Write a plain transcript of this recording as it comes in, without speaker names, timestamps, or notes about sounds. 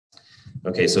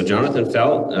Okay, so Jonathan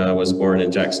Felt was born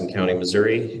in Jackson County,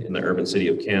 Missouri, in the urban city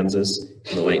of Kansas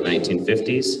in the late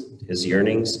 1950s. His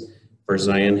yearnings for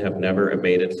Zion have never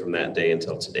abated from that day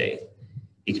until today.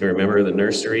 He can remember the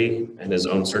nursery and his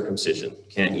own circumcision,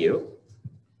 can't you?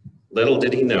 Little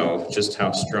did he know just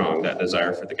how strong that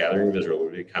desire for the gathering of Israel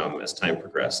would become as time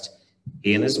progressed.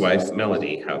 He and his wife,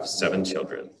 Melody, have 7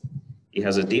 children. He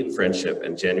has a deep friendship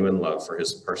and genuine love for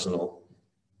his personal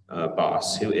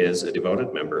boss, who is a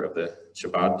devoted member of the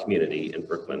Chabad community in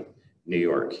Brooklyn, New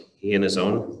York. He and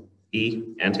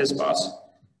his boss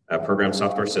program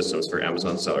software systems for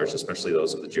Amazon sellers, especially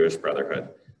those of the Jewish Brotherhood.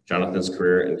 Jonathan's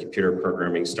career in computer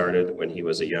programming started when he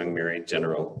was a young married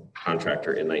general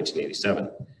contractor in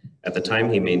 1987. At the time,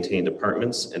 he maintained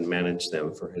apartments and managed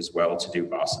them for his well-to-do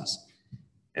bosses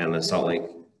and the Salt Lake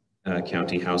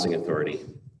County Housing Authority.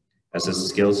 As his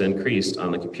skills increased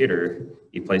on the computer,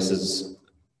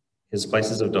 his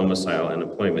places of domicile and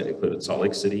employment included Salt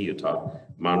Lake City, Utah,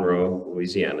 Monroe,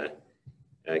 Louisiana,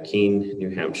 Keene, New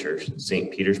Hampshire, St.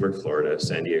 Petersburg, Florida,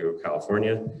 San Diego,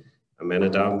 California,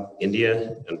 Ahmedabad,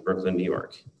 India, and Brooklyn, New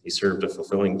York. He served a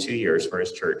fulfilling 2 years for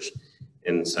his church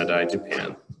in Sendai,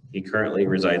 Japan. He currently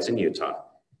resides in Utah,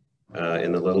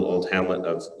 in the little old hamlet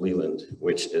of Leland,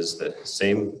 which is the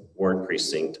same ward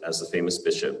precinct as the famous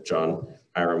Bishop John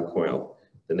Hiram Coyle.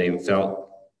 The name Felt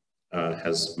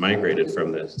has migrated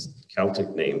from the Celtic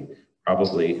name,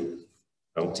 probably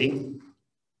Felty,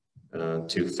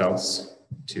 to Felts,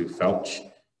 to Felch,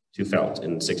 to Felt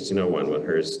in 1601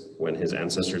 when his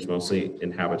ancestors mostly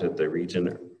inhabited the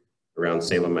region around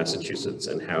Salem, Massachusetts,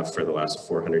 and have for the last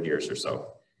 400 years or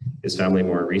so. His family's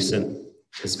more recent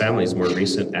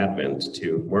advent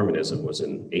to Mormonism was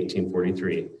in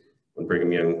 1843, when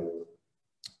Brigham Young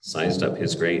sized up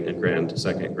his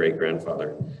second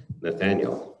great-grandfather,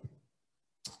 Nathaniel.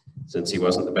 Since he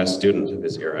wasn't the best student of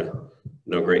his era,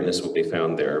 no greatness will be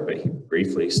found there, but he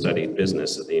briefly studied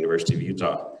business at the University of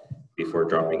Utah before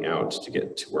dropping out to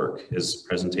get to work. His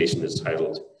presentation is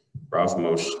titled, Rav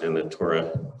Moshe and the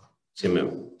Torah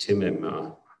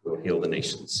Temimah Will Heal the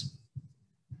Nations.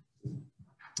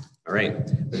 All right,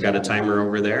 we've got a timer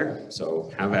over there, so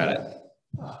have at it.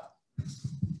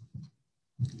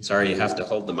 Sorry, you have to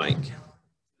hold the mic.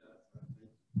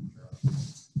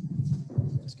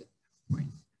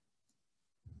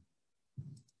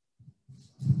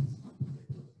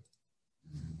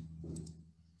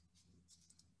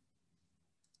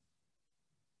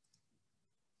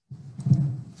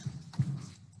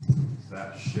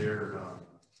 That shared on?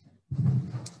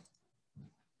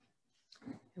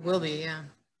 It will be, yeah.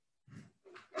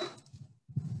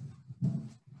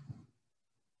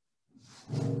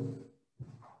 Is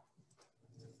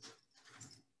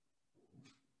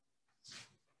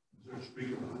there a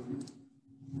speaker behind you?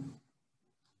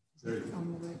 There you go.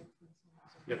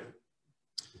 Yep.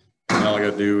 And all I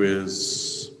got to do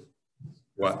is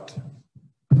what?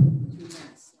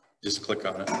 Just click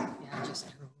on it. Yeah, just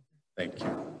Thank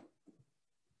you.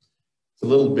 It's a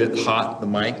little bit hot, the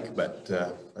mic, but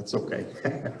that's okay.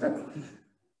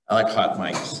 I like hot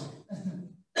mics.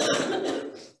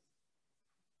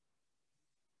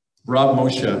 Rav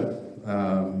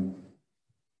Moshe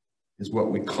is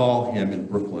what we call him in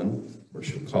Brooklyn, or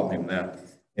should call him that,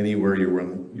 anywhere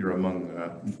you're among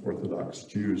Orthodox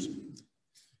Jews.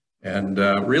 And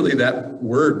really that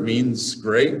word means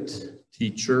great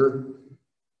teacher.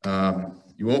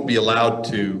 You won't be allowed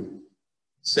to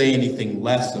say anything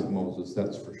less of Moses,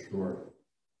 that's for sure.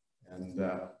 And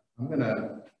I'm going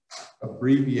to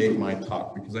abbreviate my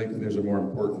talk because I think there's a more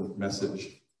important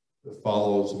message that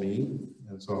follows me,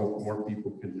 and so I hope more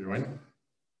people can join.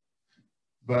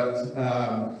 But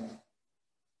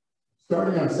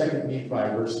starting on 2 Nephi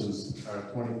verses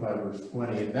 25, verse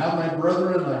 20, and now my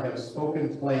brethren, I have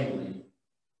spoken plainly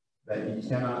that ye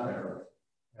cannot err.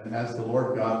 And as the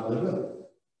Lord God liveth,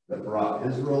 that brought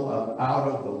Israel up out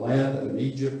of the land of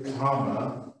Egypt,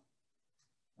 Eugene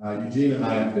and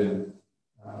I have been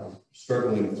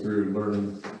struggling through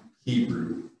learning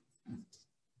Hebrew.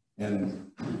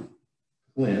 And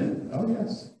Clint, oh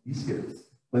yes, he's here.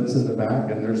 Clint's in the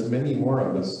back, and there's many more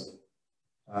of us.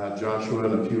 Joshua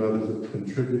and a few others have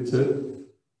contributed.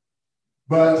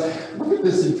 But look at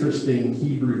this interesting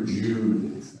Hebrew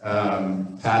Jude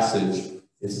passage.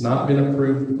 It's not been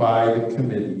approved by the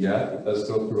committee yet. It does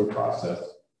go through a process.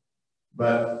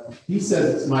 But he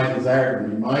says it's my desire to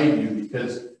remind you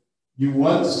because you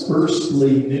once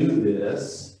firstly knew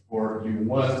this, or you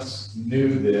once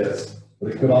knew this,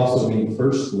 but it could also mean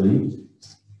firstly.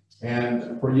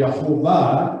 And for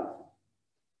Yehovah,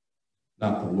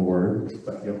 not the Lord,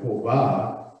 but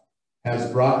Yehovah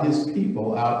has brought his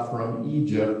people out from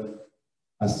Egypt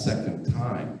a second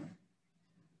time.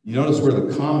 You notice where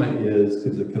the comma is,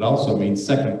 because it could also mean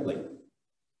secondly.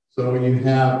 So you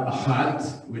have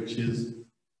ahat, which is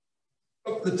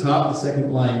up the top, the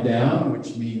second line down,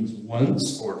 which means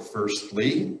once or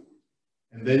firstly.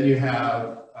 And then you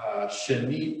have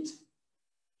shenit.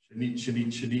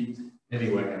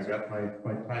 Anyway, I got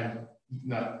my time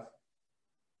eaten up.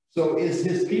 So is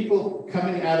his people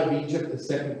coming out of Egypt the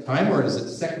second time, or is it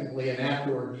secondly and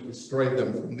afterward he destroyed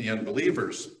them from the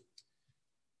unbelievers?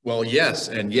 Well, yes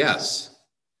and yes.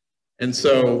 And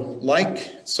so,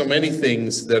 like so many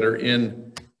things that are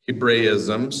in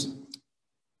Hebraisms,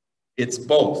 it's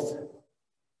both.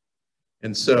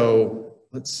 And so,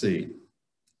 let's see.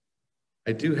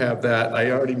 I do have that.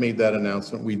 I already made that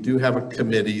announcement. We do have a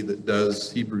committee that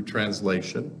does Hebrew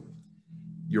translation.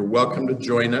 You're welcome to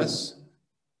join us.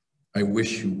 I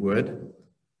wish you would.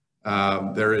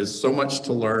 There is so much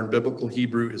to learn. Biblical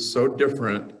Hebrew is so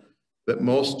different that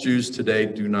most Jews today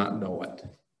do not know it.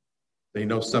 They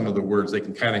know some of the words. They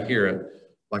can kind of hear it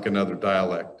like another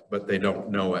dialect, but they don't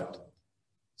know it.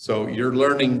 So you're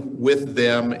learning with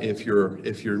them if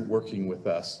you're working with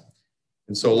us.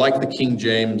 And so like the King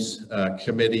James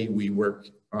committee, we work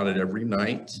on it every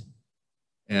night,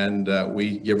 and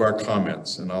we give our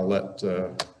comments. And I'll let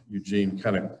Eugene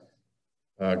kind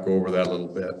of go over that a little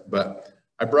bit. But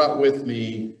I brought with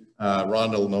me,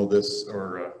 Rhonda will know this,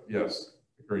 or yes,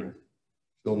 Green,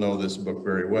 she'll know this book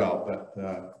very well.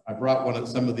 But I brought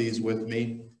some of these with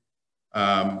me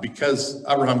because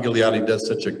Abraham Gileadi does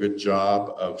such a good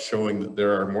job of showing that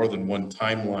there are more than one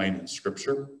timeline in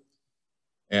Scripture,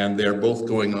 and they're both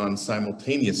going on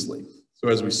simultaneously. So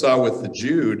as we saw with the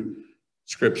Jude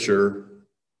Scripture,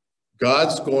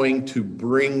 God's going to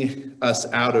bring us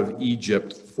out of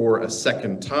Egypt for a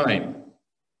second time.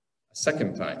 A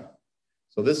second time.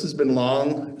 So this has been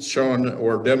long shown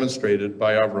or demonstrated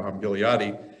by Abraham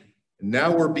Gileadi. And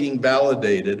now we're being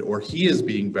validated, or he is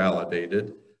being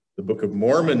validated. The Book of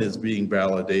Mormon is being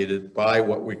validated by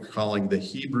what we're calling the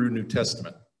Hebrew New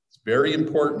Testament. It's very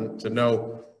important to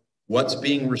know what's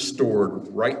being restored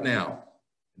right now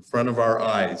in front of our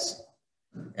eyes,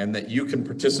 and that you can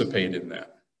participate in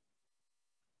that.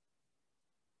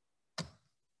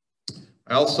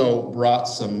 I also brought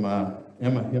some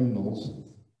Emma hymnals,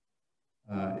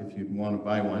 if you'd want to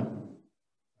buy one.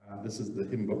 This is the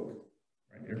hymn book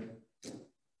right here.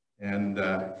 And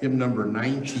hymn number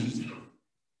 90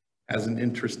 has an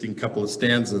interesting couple of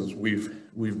stanzas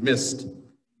we've missed,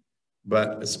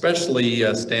 but especially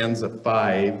stanza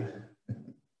 5.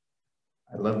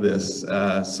 I love this.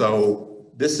 So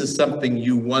this is something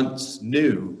you once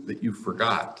knew that you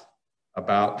forgot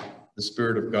about the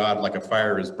Spirit of God, like a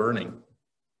fire is burning.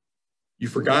 You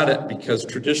forgot it because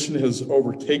tradition has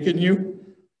overtaken you,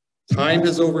 time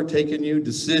has overtaken you,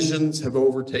 decisions have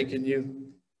overtaken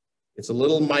you. It's a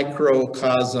little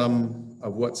microcosm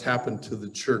of what's happened to the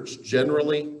church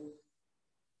generally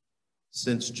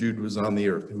since Jude was on the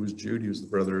earth. Who was Jude? He was the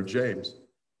brother of James.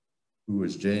 Who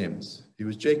was James? He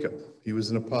was Jacob. He was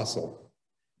an apostle.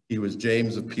 He was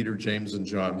James of Peter, James, and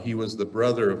John. He was the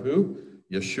brother of who?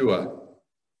 Yeshua.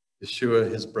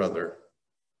 Yeshua, his brother.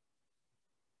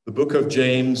 The book of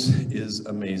James is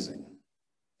amazing,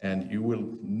 and you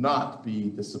will not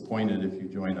be disappointed if you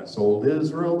join us. Old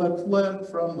Israel that fled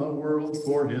from the world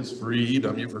for his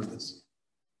freedom, you've heard this,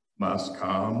 must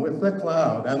come with the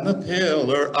cloud and the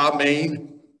pillar.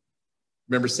 Amen.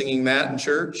 Remember singing that in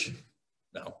church?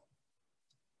 No.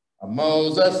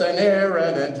 Moses and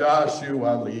Aaron and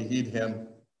Joshua lead him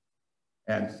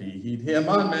and feed him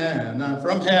on manna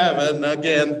from heaven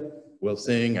again. We'll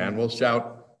sing and we'll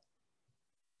shout.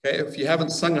 Okay, if you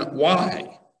haven't sung it,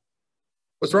 why?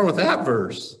 What's wrong with that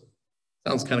verse?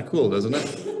 Sounds kind of cool, doesn't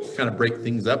it? Kind of break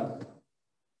things up.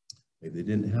 Maybe they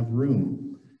didn't have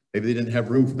room. Maybe they didn't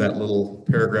have room for that little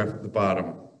paragraph at the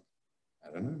bottom.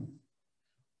 I don't know.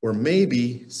 Or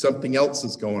maybe something else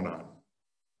is going on.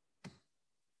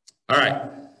 All right.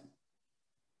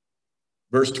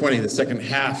 Verse 20, the second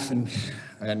half,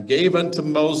 and gave unto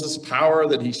Moses power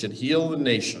that he should heal the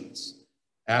nations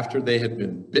after they had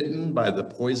been bitten by the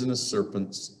poisonous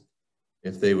serpents,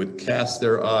 if they would cast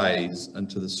their eyes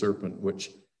unto the serpent, which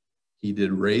he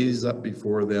did raise up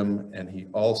before them, and he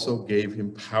also gave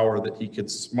him power that he could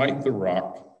smite the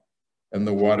rock, and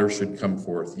the water should come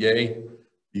forth. Yea,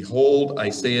 behold, I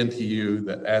say unto you,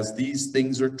 that as these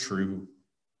things are true,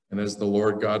 and as the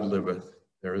Lord God liveth,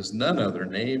 there is none other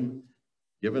name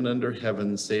given under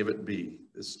heaven, save it be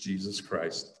this Jesus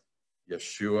Christ,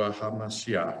 Yeshua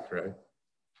HaMashiach, right?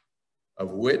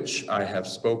 Of which I have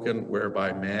spoken,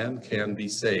 whereby man can be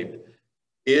saved.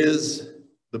 Is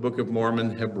the Book of Mormon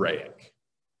Hebraic?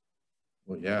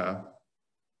 Well, yeah.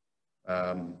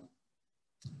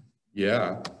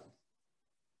 Yeah.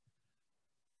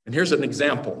 And here's an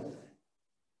example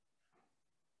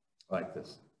like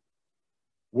this.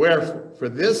 Wherefore, for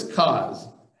this cause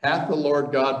hath the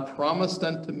Lord God promised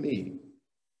unto me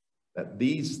that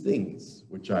these things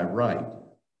which I write,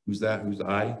 who's that? Who's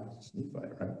I? It's Nephi,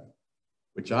 right?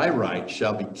 Which I write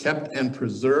shall be kept and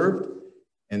preserved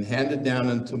and handed down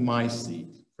unto my seed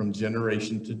from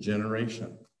generation to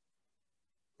generation.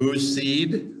 Whose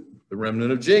seed? The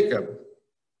remnant of Jacob.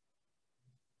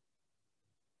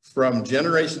 From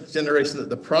generation to generation, that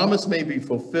the promise may be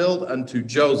fulfilled unto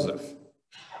Joseph,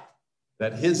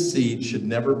 that his seed should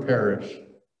never perish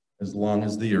as long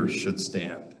as the earth should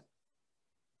stand.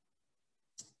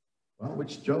 Well,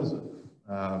 which Joseph?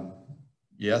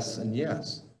 Yes and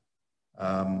yes.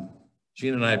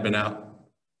 Gene and I have been out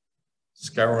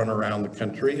scouring around the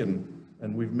country, and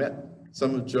we've met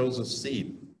some of Joseph's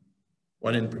seed,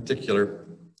 one in particular,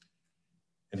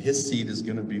 and his seed is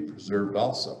going to be preserved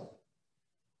also.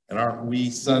 And aren't we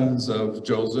sons of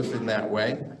Joseph in that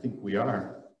way? I think we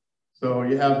are. So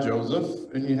you have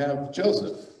Joseph and you have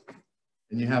Joseph,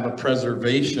 and you have a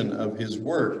preservation of his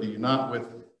word. Do you not with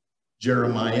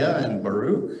Jeremiah and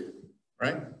Baruch,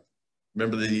 right?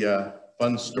 Remember the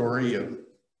fun story of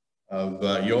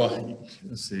Jehoiakim,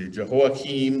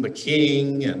 the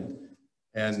king,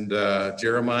 and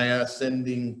Jeremiah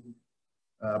sending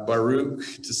Baruch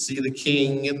to see the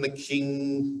king, and the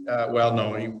king,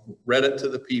 he read it to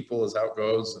the people as how it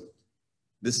goes. And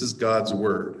this is God's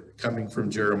word coming from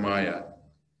Jeremiah.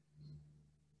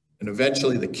 And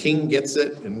eventually the king gets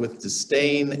it, and with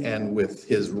disdain and with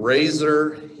his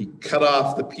razor, he cut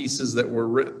off the pieces that were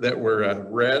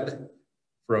read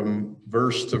from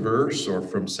verse to verse or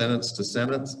from sentence to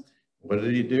sentence. What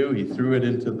did he do? He threw it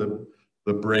into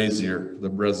the brazier, the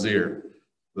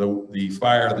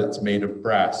fire that's made of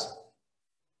brass.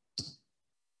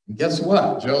 And guess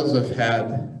what? Joseph had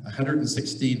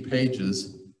 116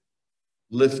 pages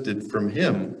lifted from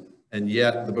him, and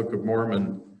yet the Book of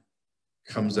Mormon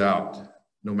comes out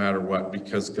no matter what,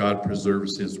 because God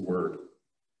preserves his word.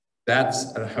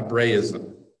 That's a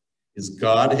Hebraism. Is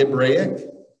God Hebraic?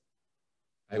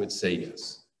 I would say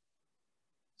yes.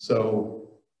 So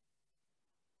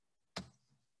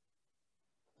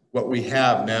what we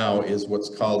have now is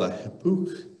what's called a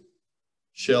Hipuk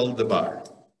Shel Debar.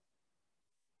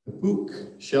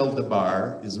 Hipuk Shel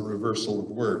Debar is a reversal of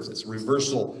words. It's a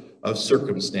reversal of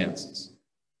circumstances.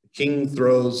 The king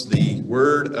throws the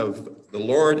word of the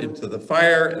Lord into the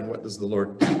fire, and what does the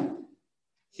Lord do?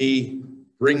 He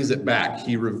brings it back.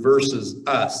 He reverses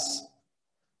us.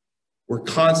 We're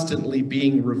constantly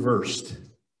being reversed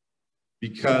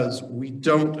because we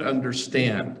don't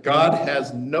understand. God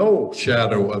has no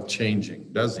shadow of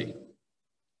changing, does he?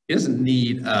 He doesn't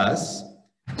need us.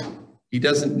 He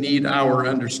doesn't need our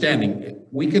understanding.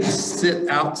 We can sit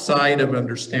outside of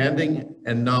understanding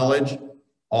and knowledge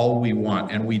all we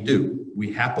want, and we do.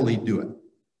 We happily do it.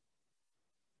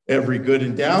 Every good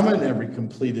endowment, every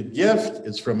completed gift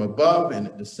is from above, and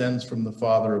it descends from the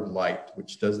Father of light,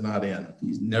 which does not end.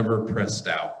 He's never pressed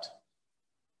out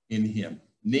in him.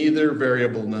 Neither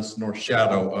variableness nor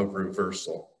shadow of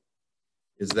reversal.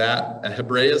 Is that a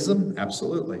Hebraism?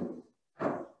 Absolutely.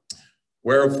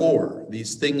 Wherefore,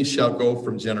 these things shall go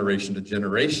from generation to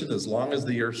generation, as long as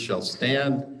the earth shall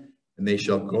stand, and they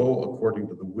shall go according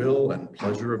to the will and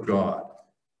pleasure of God.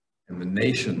 And the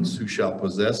nations who shall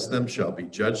possess them shall be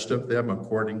judged of them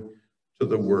according to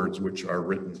the words which are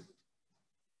written.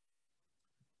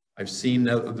 I've seen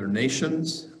other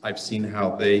nations. I've seen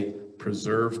how they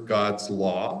preserve God's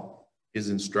law, his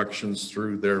instructions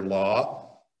through their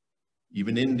law.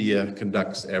 Even India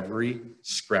conducts every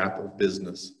scrap of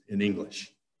business in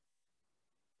English.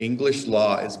 English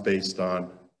law is based on,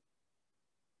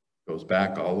 goes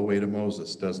back all the way to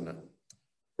Moses, doesn't it?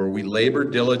 For we labor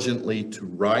diligently to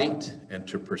write and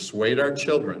to persuade our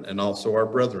children and also our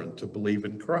brethren to believe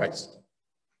in Christ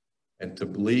and to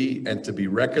believe and to be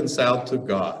reconciled to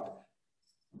God.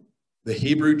 The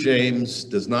Hebrew James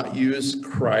does not use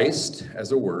Christ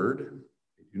as a word.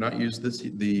 They do not use this,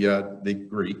 the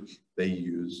Greek. They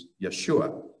use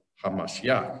Yeshua,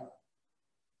 HaMashiach.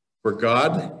 For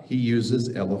God, he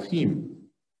uses Elohim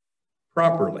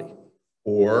properly,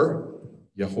 or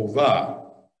Yehovah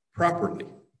properly.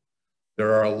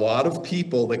 There are a lot of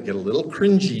people that get a little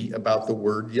cringy about the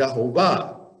word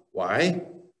Yehovah. Why?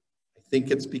 I think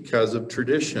it's because of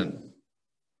tradition.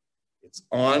 It's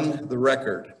on the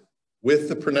record with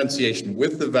the pronunciation,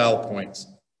 with the vowel points.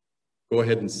 Go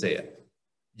ahead and say it.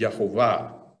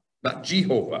 Yehovah, not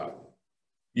Jehovah.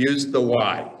 Use the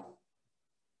Y.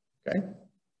 Okay?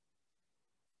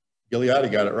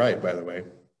 Gileadi got it right, by the way.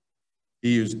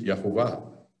 He used Yehovah.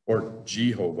 or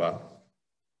Jehovah.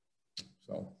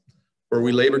 So, for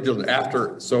we labor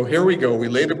diligently so here we go. We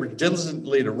labor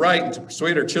diligently to write and to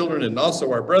persuade our children and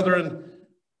also our brethren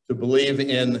to believe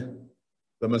in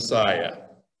the Messiah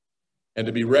and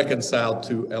to be reconciled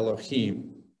to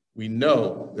Elohim. We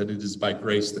know that it is by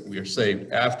grace that we are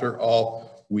saved. After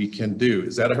all we can do.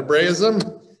 Is that a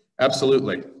Hebraism?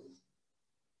 Absolutely.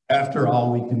 After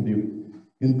all we can do.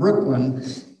 In Brooklyn,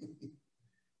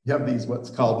 you have these what's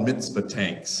called mitzvah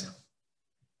tanks.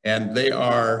 And they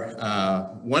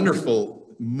are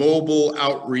wonderful mobile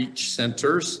outreach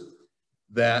centers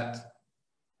that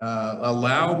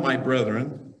allow my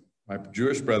brethren, my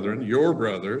Jewish brethren, your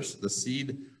brothers, the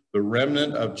seed, the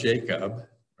remnant of Jacob,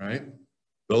 right?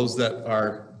 Those that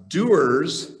are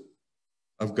doers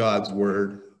of God's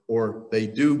word, or they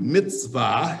do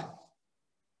mitzvah.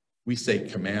 We say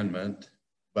commandment,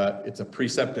 but it's a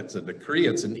precept, it's a decree,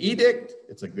 it's an edict,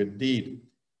 it's a good deed.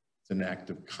 It's an act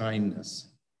of kindness.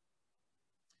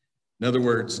 In other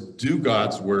words, do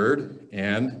God's word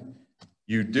and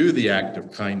you do the act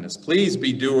of kindness. Please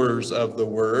be doers of the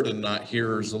word and not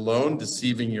hearers alone,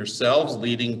 deceiving yourselves,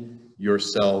 leading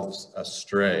yourselves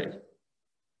astray.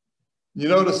 You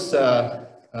notice,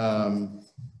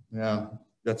 yeah,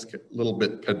 that's a little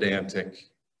bit pedantic,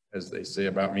 as they say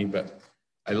about me, but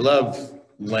I love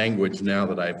language now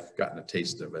that I've gotten a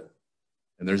taste of it.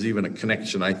 And there's even a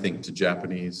connection, I think, to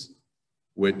Japanese,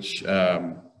 which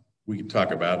we could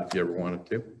talk about if you ever wanted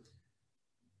to.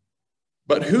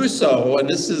 But whoso, and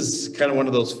this is kind of one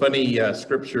of those funny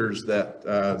scriptures that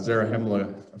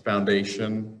Zarahemla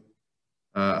Foundation,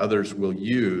 others will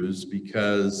use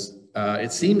because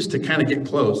it seems to kind of get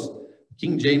close.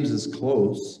 King James is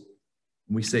close.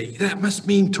 And we say, that must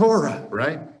mean Torah,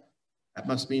 right? That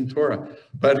must mean Torah.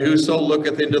 But whoso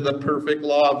looketh into the perfect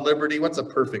law of liberty. What's a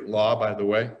perfect law, by the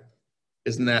way?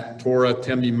 Isn't that Torah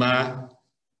Temimah?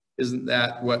 Isn't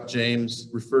that what James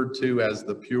referred to as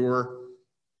the pure,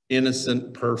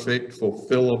 innocent, perfect,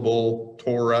 fulfillable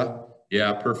Torah?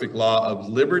 Yeah, perfect law of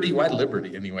liberty. Why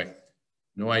liberty anyway?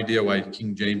 No idea why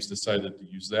King James decided to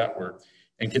use that word.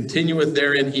 And continueth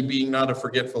therein, he being not a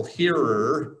forgetful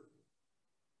hearer,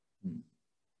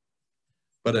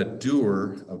 but a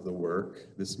doer of the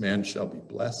work. This man shall be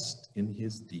blessed in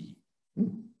his deed.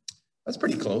 That's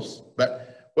pretty close.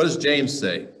 But what does James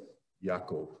say?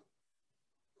 Yaakov.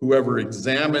 Whoever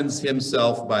examines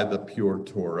himself by the pure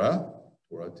Torah,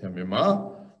 Torah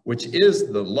Temimah, which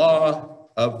is the law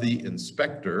of the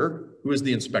inspector. Who is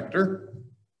the inspector?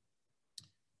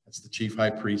 That's the chief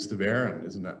high priest of Aaron,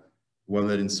 isn't it? The one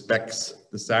that inspects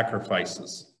the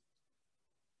sacrifices.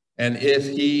 And if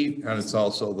he, and it's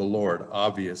also the Lord,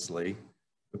 obviously,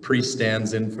 the priest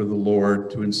stands in for the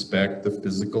Lord to inspect the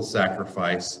physical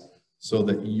sacrifice so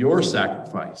that your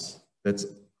sacrifice, that's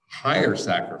higher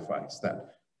sacrifice,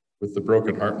 that with the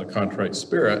broken heart and the contrite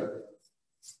spirit,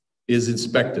 is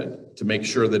inspected to make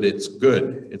sure that it's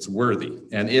good, it's worthy.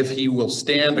 And if he will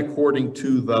stand according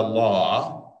to the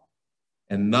law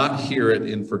and not hear it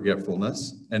in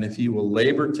forgetfulness, and if he will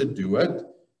labor to do it,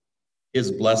 his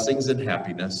blessings and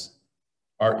happiness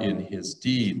are in his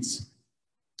deeds.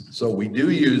 So we do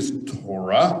use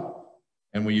Torah,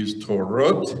 and we use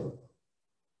Torot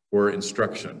for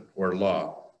instruction or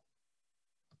law.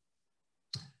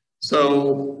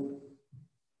 So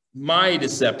my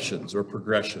deceptions or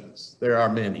progressions, there are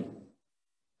many.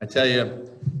 I tell you,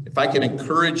 if I can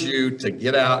encourage you to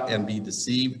get out and be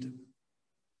deceived,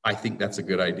 I think that's a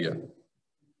good idea.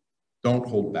 Don't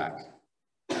hold back.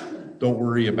 Don't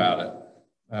worry about it.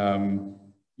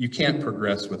 You can't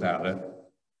progress without it.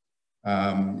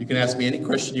 You can ask me any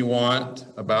question you want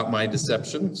about my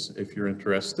deceptions if you're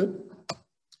interested.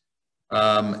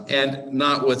 And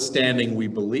notwithstanding we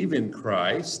believe in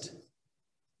Christ,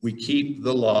 we keep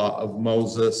the law of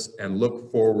Moses and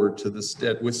look forward to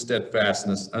with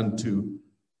steadfastness unto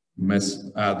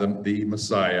the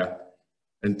Messiah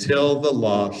until the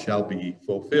law shall be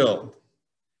fulfilled.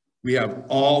 We have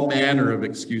all manner of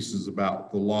excuses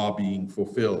about the law being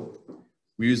fulfilled.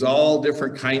 We use all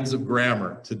different kinds of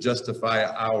grammar to justify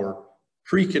our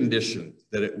precondition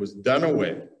that it was done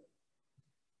away.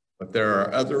 But there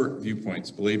are other viewpoints,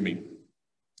 believe me.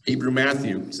 Hebrew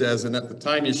Matthew says, and at the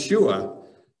time Yeshua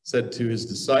said to his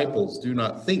disciples, do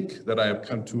not think that I have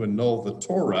come to annul the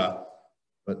Torah,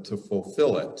 but to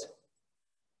fulfill it.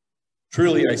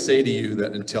 Truly I say to you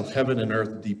that until heaven and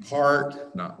earth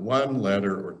depart, not one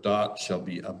letter or dot shall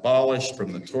be abolished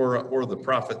from the Torah or the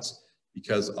prophets,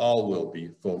 because all will be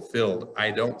fulfilled.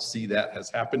 I don't see that has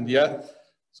happened yet.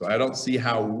 So I don't see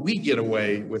how we get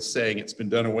away with saying it's been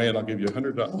done away and I'll give you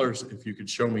 $100 if you could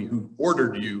show me who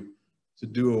ordered you to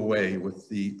do away with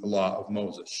the law of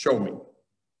Moses. Show me.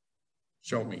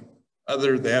 Show me.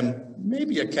 Other than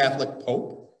maybe a Catholic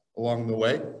Pope along the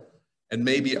way, and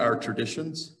maybe our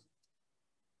traditions.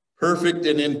 Perfect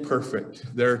and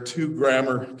imperfect. There are two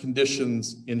grammar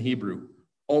conditions in Hebrew,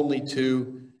 only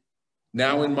two.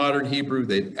 Now in modern Hebrew,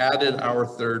 they've added our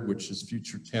third, which is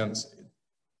future tense.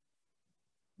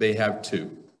 They have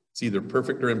two. It's either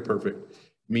perfect or imperfect.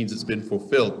 It means it's been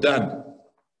fulfilled, done.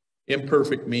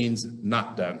 Imperfect means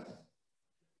not done.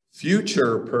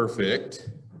 Future perfect,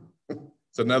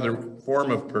 it's another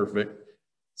form of perfect,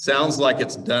 sounds like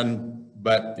it's done,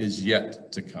 but is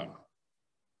yet to come.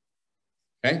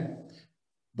 Okay?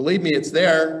 Believe me, it's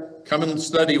there. Come and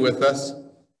study with us.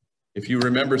 If you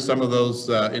remember some of those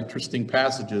interesting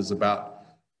passages about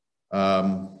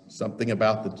something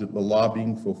about the law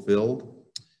being fulfilled.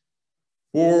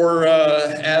 For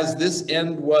as this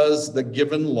end was the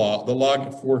given law, the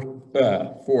law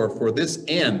for this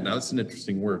end, now that's an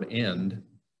interesting word, end,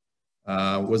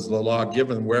 was the law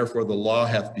given, wherefore the law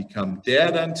hath become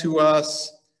dead unto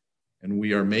us, and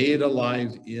we are made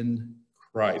alive in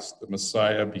Christ, the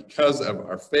Messiah, because of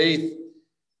our faith,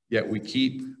 yet we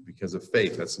keep, because of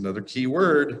faith. That's another key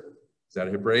word. Is that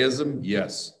Hebraism?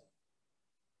 Yes.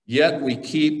 Yet we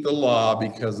keep the law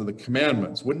because of the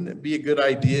commandments. Wouldn't it be a good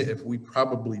idea if we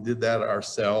probably did that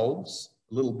ourselves?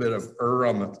 A little bit of err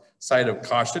on the side of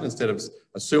caution instead of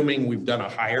assuming we've done a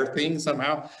higher thing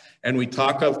somehow. And we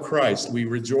talk of Christ, we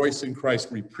rejoice in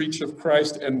Christ, we preach of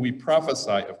Christ, and we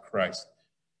prophesy of Christ.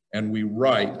 And we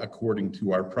write according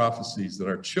to our prophecies, that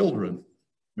our children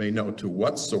may know to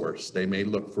what source they may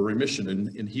look for remission.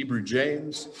 In Hebrew,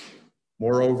 James,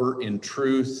 moreover, in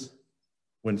truth,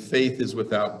 when faith is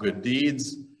without good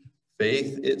deeds,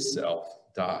 faith itself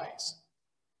dies.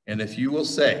 And if you will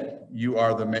say, you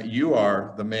are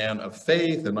the man of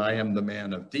faith, and I am the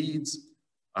man of deeds,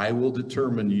 I will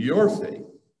determine your faith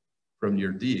from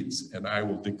your deeds, and I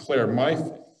will declare my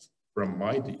faith from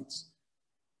my deeds.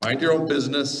 Mind your own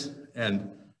business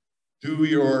and do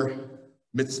your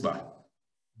mitzvah.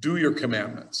 Do your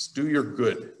commandments. Do your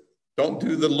good. Don't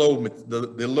do the low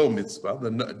mitzvah,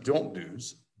 the don't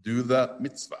do's. Do the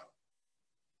mitzvah.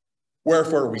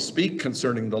 Wherefore we speak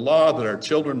concerning the law, that our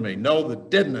children may know the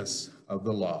deadness of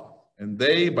the law. And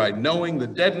they, by knowing the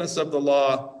deadness of the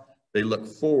law, they look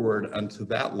forward unto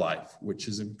that life which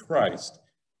is in Christ,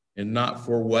 and not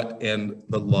for what end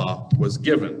the law was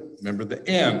given. Remember the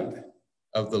end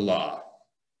of the law.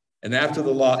 And after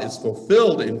the law is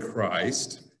fulfilled in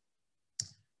Christ,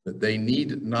 that they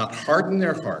need not harden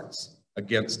their hearts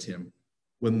against him,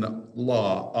 when the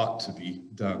law ought to be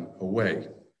done away.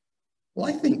 Well,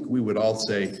 I think we would all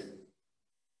say,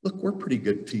 look, we're pretty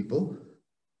good people.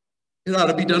 It ought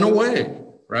to be done away,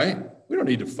 right? We don't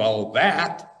need to follow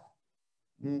that.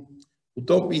 Well,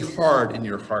 don't be hard in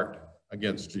your heart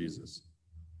against Jesus,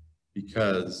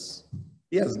 because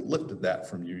he hasn't lifted that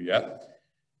from you yet.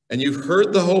 And you've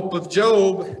heard the hope of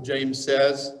Job, James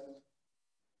says,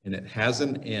 and it has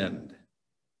an end.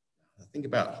 Think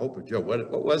about hope of Job.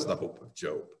 What was the hope of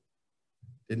Job?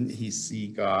 Didn't he see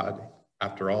God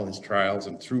after all his trials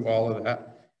and through all of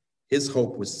that? His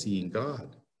hope was seeing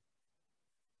God.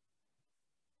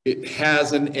 It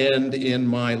has an end in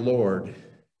my Lord.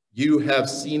 You have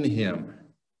seen him.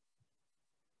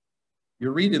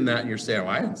 You're reading that and you're saying, well,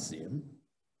 I didn't see him.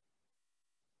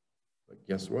 But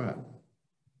guess what?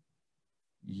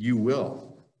 You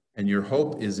will. And your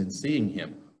hope is in seeing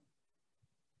him.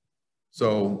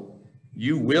 So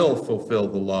you will fulfill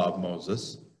the law of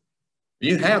Moses.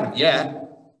 You haven't yet.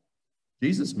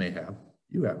 Jesus may have.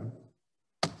 You haven't.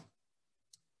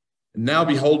 And now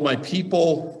behold, my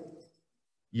people,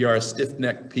 ye are a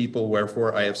stiff-necked people,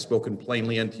 wherefore I have spoken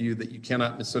plainly unto you, that you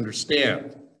cannot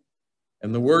misunderstand.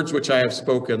 And the words which I have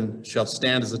spoken shall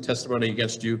stand as a testimony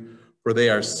against you, for they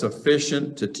are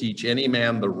sufficient to teach any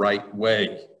man the right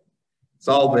way. It's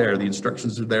all there. The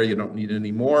instructions are there. You don't need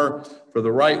any more. For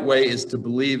the right way is to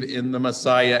believe in the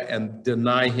Messiah and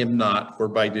deny him not. For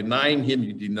by denying him,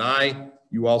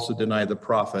 you also deny the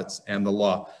prophets and the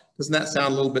law. Doesn't that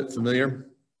sound a little bit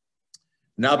familiar?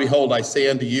 Now behold, I say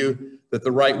unto you that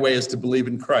the right way is to believe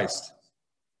in Christ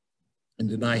and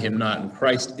deny him not. And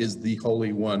Christ is the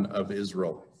Holy One of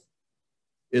Israel.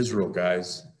 Israel,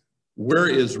 guys. We're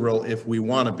Israel if we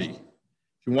want to be.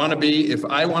 If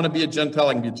I want to be a Gentile,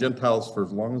 I can be a Gentile for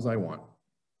as long as I want.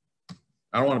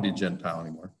 I don't want to be a Gentile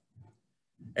anymore.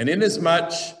 And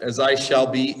inasmuch as I shall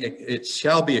be, it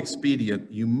shall be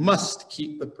expedient, you must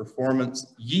keep the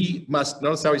performance. Ye must,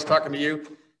 notice how he's talking to you.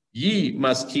 Ye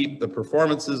must keep the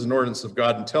performances and ordinances of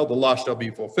God until the law shall be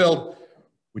fulfilled,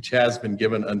 which has been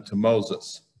given unto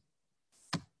Moses.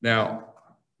 Now,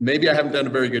 maybe I haven't done a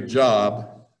very good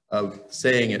job of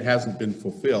saying it hasn't been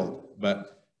fulfilled,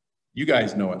 but you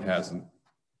guys know it hasn't.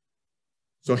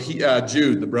 So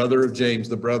Jude, the brother of James,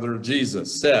 the brother of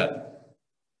Jesus, said,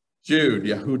 Jude,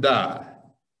 Yehudah,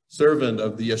 servant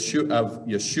of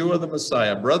Yeshua the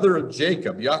Messiah, brother of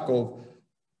Jacob, Yaakov,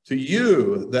 to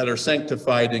you that are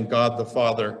sanctified in God the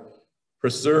Father,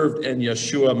 preserved in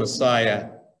Yeshua Messiah,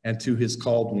 and to his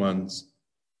called ones,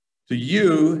 to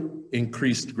you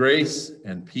increased grace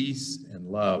and peace and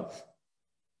love.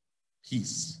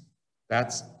 Peace,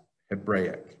 that's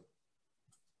Hebraic.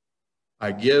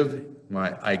 I gave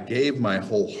my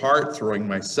whole heart, throwing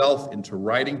myself into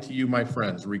writing to you, my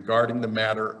friends, regarding the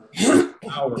matter of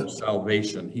our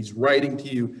salvation. He's writing to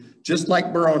you just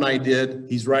like Moroni did.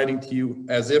 He's writing to you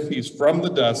as if he's from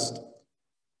the dust.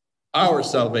 Our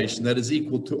salvation that is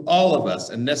equal to all of us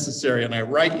and necessary. And I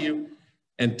write you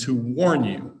and to warn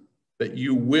you that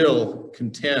you will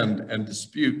contend and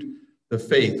dispute the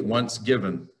faith once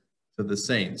given to the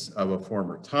saints of a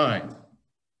former time.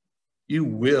 You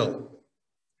will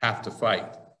have to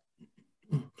fight.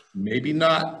 Maybe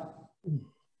not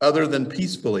other than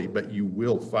peacefully, but you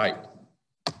will fight.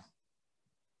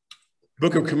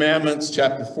 Book of Commandments,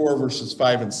 chapter 4, verses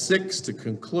 5 and 6 to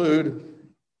conclude.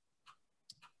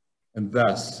 And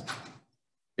thus,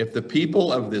 if the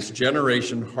people of this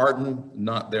generation harden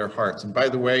not their hearts. And by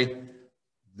the way,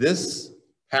 this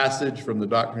passage from the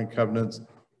Doctrine and Covenants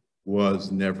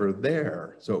was never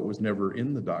there. So it was never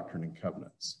in the Doctrine and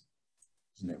Covenants.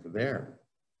 It was never there.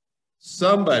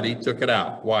 Somebody took it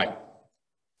out. Why?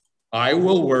 I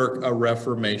will work a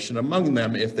reformation among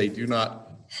them if they do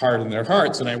not harden their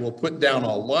hearts, and I will put down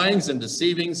all lyings and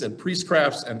deceivings and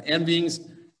priestcrafts and envyings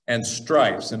and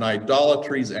strifes and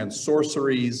idolatries and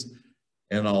sorceries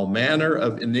and all manner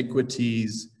of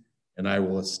iniquities, and I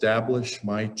will establish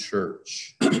my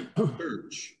church.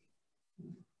 Church.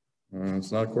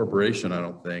 It's not a corporation, I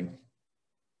don't think.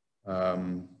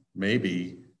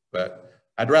 Maybe, but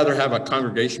I'd rather have a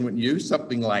congregation with you,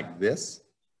 something like this.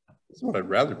 That's what I'd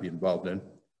rather be involved in.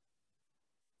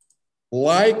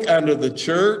 Like unto the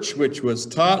church which was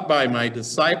taught by my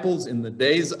disciples in the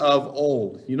days of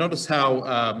old. You notice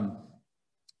how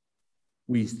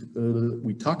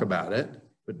we talk about it,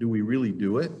 but do we really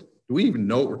do it? Do we even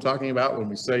know what we're talking about when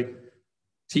we say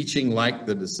teaching like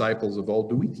the disciples of old?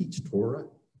 Do we teach Torah?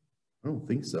 I don't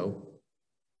think so.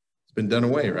 It's been done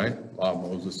away, right? Law of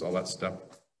Moses, all that stuff.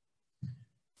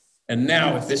 And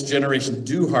now, if this generation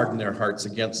do harden their hearts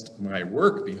against my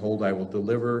work, behold, I will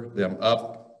deliver them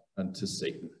up unto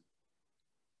Satan.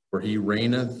 For he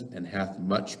reigneth and hath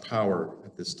much power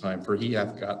at this time, for he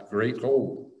hath got great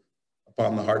hold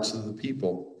upon the hearts of the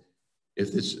people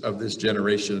of this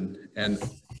generation, and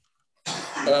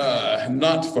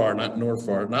not far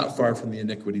from the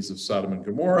iniquities of Sodom and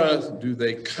Gomorrah do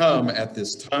they come at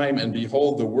this time, and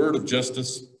behold, the word of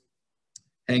justice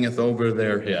hangeth over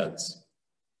their heads.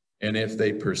 And if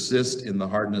they persist in the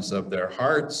hardness of their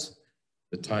hearts,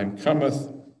 the time cometh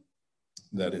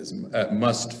that is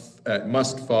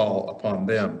must fall upon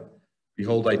them.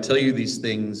 Behold, I tell you these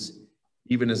things,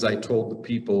 even as I told the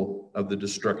people of the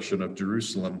destruction of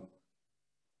Jerusalem,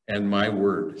 and my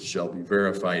word shall be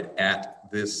verified at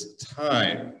this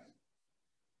time.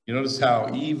 You notice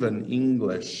how even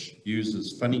English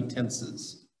uses funny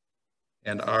tenses,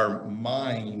 and our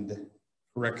mind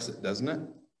corrects it, doesn't it?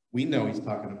 We know he's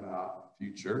talking about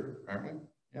future, aren't we?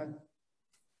 Yeah.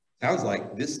 Sounds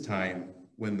like this time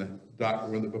when the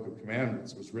Book of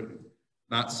Commandments was written.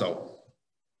 Not so.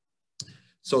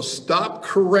 So stop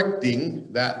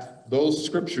correcting those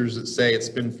scriptures that say it's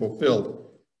been fulfilled.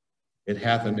 It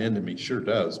hath an end to me. Sure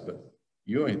does, but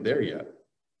you ain't there yet.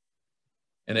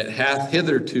 And it hath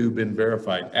hitherto been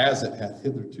verified, as it hath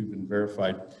hitherto been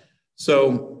verified.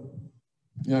 So,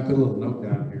 I put a little note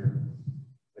down here.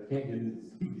 I can't get into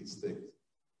these things.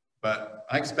 But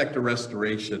I expect a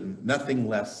restoration, nothing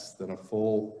less than a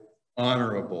full,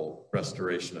 honorable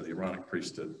restoration of the Aaronic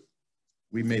priesthood.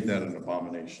 We made that an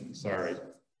abomination, sorry.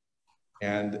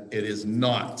 And it is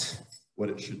not what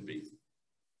it should be.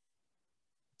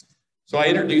 So I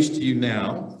introduce to you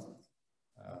now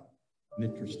an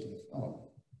interesting fellow.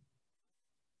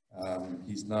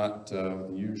 He's not the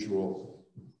usual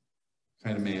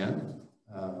kind of man.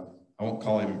 I won't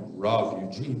call him Rav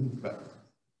Eugene, but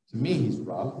to me, he's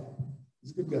Rav.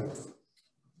 He's a good guy.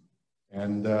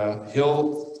 And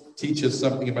he'll teach us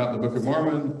something about the Book of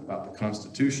Mormon, about the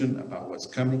Constitution, about what's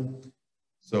coming.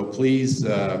 So please,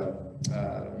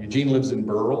 Eugene lives in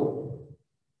Burrell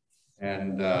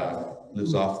and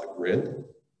lives off the grid.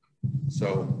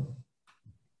 So,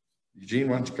 Eugene,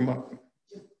 why don't you come up?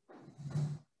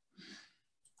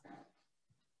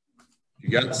 You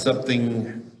got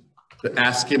something To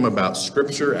ask him about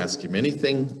scripture, ask him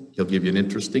anything. He'll give you an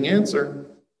interesting answer.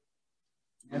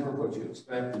 Never what you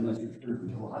expect unless you've heard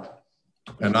a lot.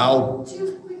 And I'll...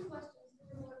 Two quick questions.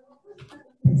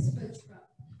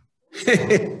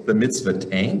 The mitzvah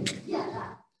tank.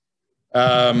 Yeah.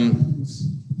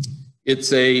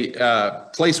 It's a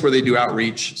place where they do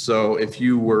outreach. So if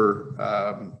you were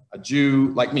a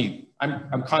Jew like me,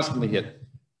 I'm constantly hit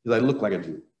because I look like a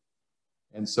Jew.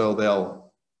 And so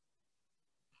they'll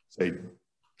say,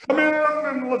 come in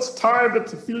and let's tie the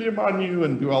tefillin on you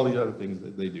and do all the other things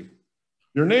that they do.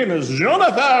 Your name is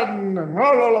Jonathan.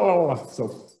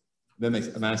 So then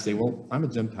I say, well, I'm a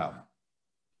Gentile.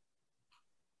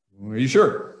 Are you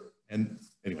sure? And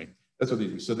anyway, that's what they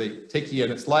do. So they take you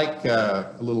in. It's like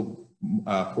a little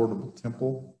portable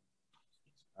temple,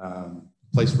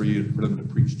 place for them to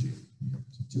preach to you.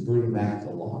 To bring back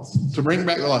the lost. To bring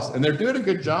back the lost. And they're doing a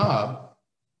good job.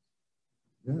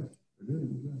 Yeah, they're doing a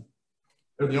good job.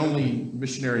 They're the only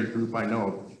missionary group I know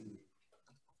of.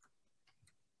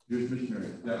 Jewish missionary.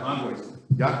 The envoys.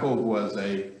 Yaakov was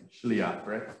a shliach,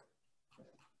 right?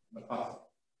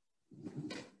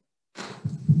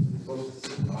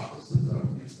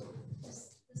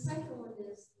 The second one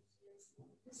is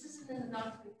this isn't in the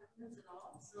Doctrine and Covenants at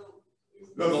all, so.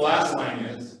 No, the last line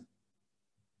is.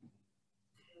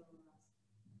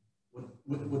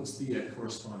 What's the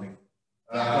corresponding?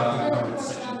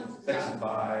 Section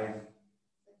 5.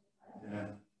 Yeah.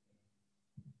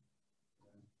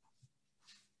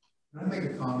 Can I make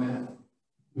a comment?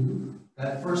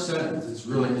 That first sentence is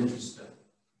really interesting.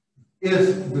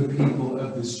 If the people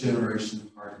of this generation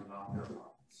harden not their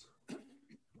hearts.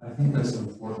 I think that's an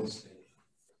important statement.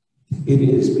 It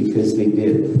is because they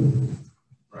did.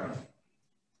 Right.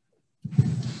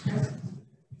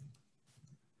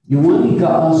 Yuani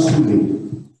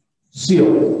Ka'asuri,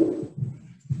 Sio,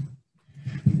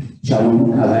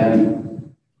 Shalom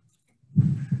Havani.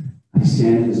 I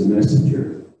stand as a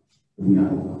messenger from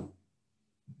Yahweh.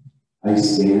 I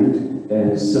stand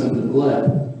as some of the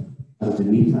blood of the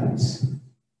Nephites,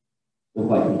 the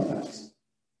white Nephites.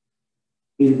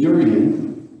 In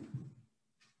Durian,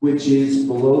 which is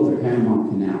below the Panama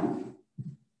Canal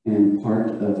and part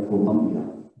of Colombia,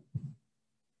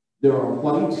 there are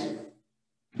white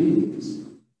Indians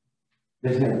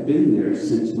that have been there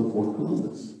since before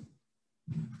Columbus.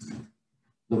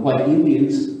 The white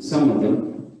Indians, some of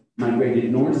them,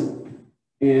 migrated north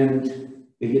and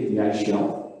they hit the ice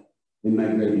shelf. They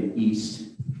migrated east.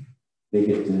 They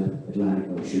hit the Atlantic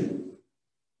Ocean.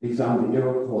 They found the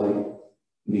Iroquois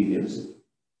natives,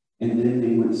 and then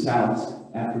they went south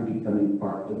after becoming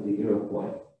part of the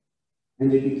Iroquois.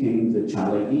 And they became the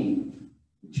Chala'i,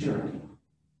 the Cherokee,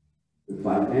 the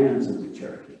 5 bands of the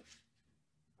Cherokee.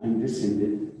 I'm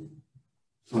descended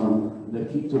from the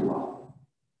Kituwa.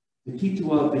 The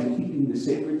Kituwa have been keeping the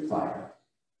sacred fire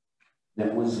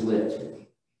that was lit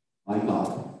by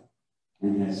God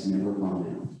and has never gone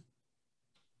out.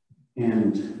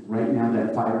 And right now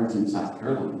that fire is in South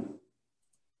Carolina.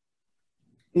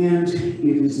 And it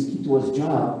is the Kituwa's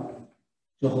job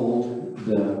to hold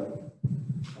the,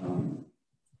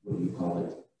 what do you call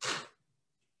it?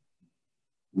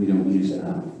 We don't use it.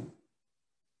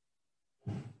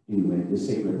 Anyway, the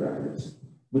sacred records,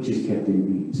 which is kept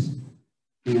in beads.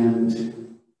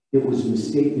 And it was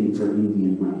mistaken for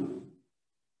Indian money.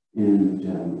 And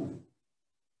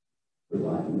for the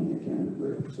life of me, I can't remember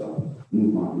it, so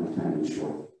move on, my time is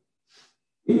short.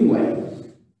 Anyway,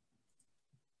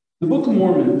 the Book of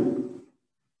Mormon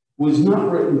was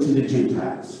not written to the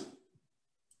Gentiles,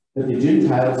 but the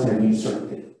Gentiles have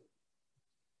usurped it.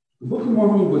 The Book of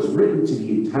Mormon was written to the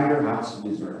entire house of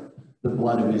Israel, the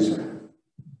blood of Israel.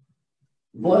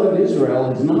 The blood of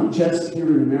Israel is not just here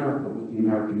in America with the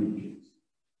American Indians.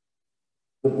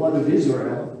 The blood of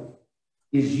Israel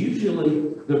is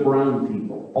usually the brown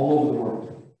people all over the world.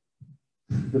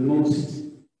 The most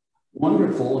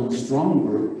wonderful and strong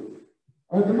group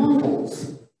are the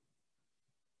Mongols.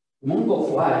 The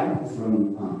Mongol flag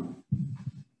from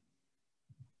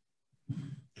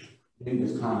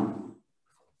Genghis Khan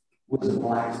was a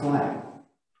black flag.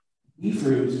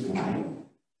 Ephraim's flag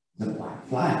is a black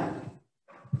flag.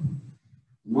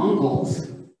 The Mongols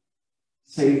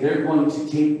say they're going to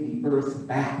take the earth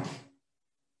back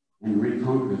and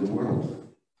reconquer the world.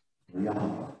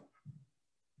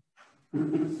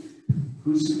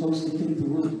 Who's supposed to take the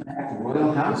world back? The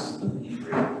royal house of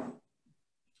Israel.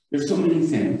 There's so many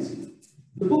things.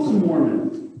 The Book of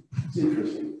Mormon is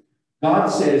interesting. God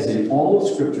says in all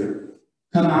of Scripture,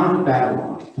 come out of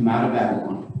Babylon, come out of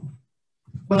Babylon.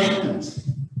 What happens?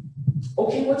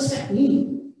 Okay, what's that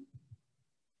mean?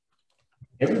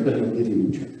 Everybody will get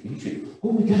an interpretation.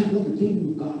 Oh, we got to build the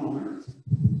kingdom of God on earth.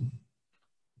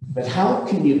 But how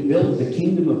can you build the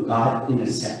kingdom of God in a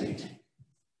septic tank?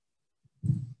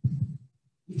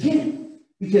 You can't,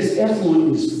 because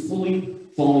effluent is fully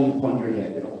falling upon your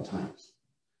head at all times.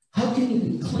 How can you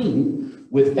be clean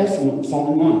with effluent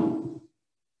falling on you?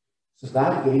 So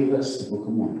God gave us the Book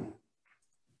of Mormon.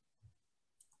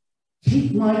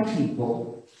 Keep my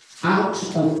people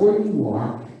out of where you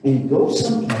are and go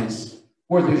someplace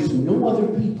where there's no other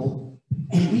people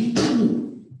and be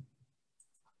clean.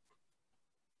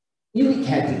 Enoch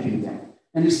had to do that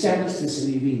and establish the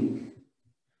city of Enoch.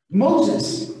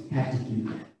 Moses had to do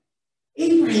that.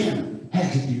 Abraham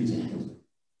had to do that.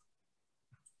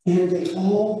 And they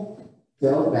all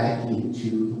fell back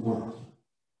into the world.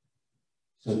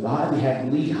 So God had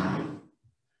Lehi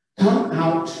come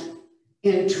out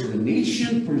into a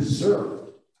nation preserved.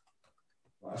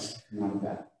 Not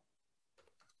that.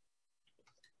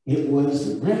 It was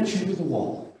the branch over the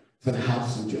wall for the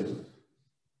house of Joseph.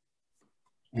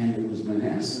 And it was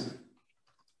Manasseh.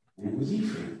 And it was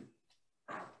Ephraim.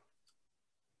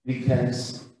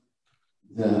 Because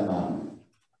the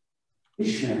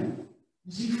Ishmael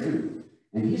was Ephraim.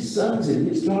 And his sons and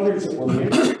his daughters that were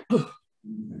married.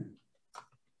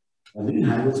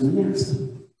 Lehi was Manasseh.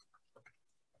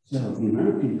 So the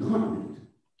American continent,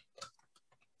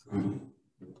 from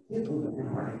the tip of the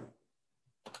Antarctic,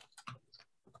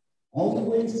 all the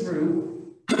way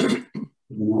through the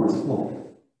North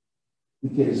Pole,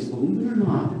 because believe it or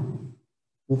not,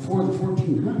 before the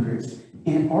 1400s,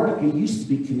 Antarctica used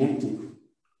to be connected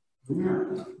to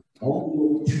America, all the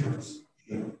old charts.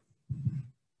 Sure.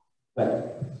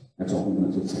 But that's all we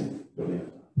want to say. Go ahead.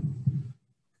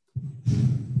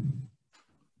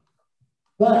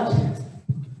 But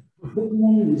the Book of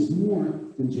Mormon is more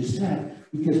than just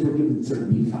that, because we're given 3rd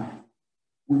Nephi.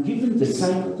 We're given the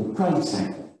cycle, the pride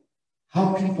cycle,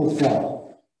 how people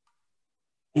fall.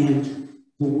 And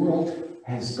the world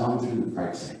has gone through the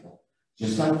pride cycle,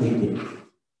 just like they did.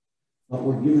 But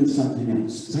we're given something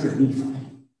else, 3rd Nephi.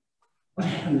 What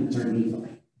happened in 3rd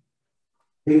Nephi?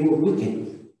 They were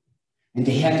wicked, and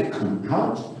they had to come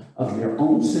out of their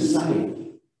own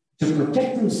society to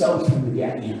protect themselves from the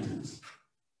Gadiantons.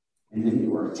 And then they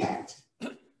were attacked.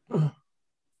 And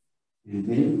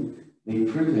then they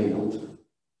prevailed.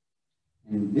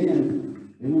 And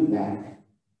then they went back.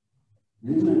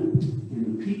 And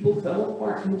the people fell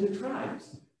apart into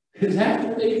tribes. Because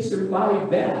after they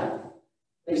survived that,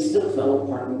 they still fell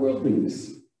apart in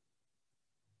worldliness.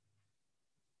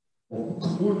 The Book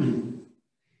of Mormon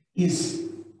is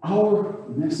our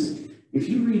message. If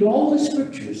you read all the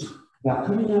scriptures about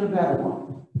coming out of Babylon,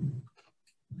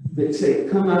 that say,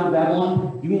 come out of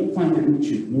Babylon, you won't find that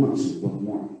mentioned once in the Book of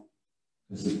Mormon.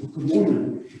 Because the Book of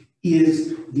Mormon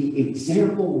is the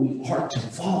example we are to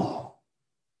follow.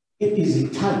 It is a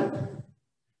type.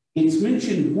 It's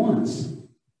mentioned once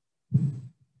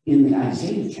in the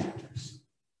Isaiah chapters.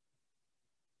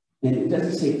 And it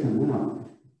doesn't say come out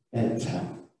at, I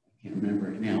can't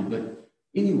remember it now, but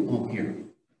anyway, oh, here.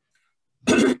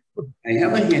 I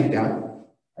have a handout.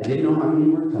 I didn't know how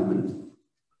many were coming.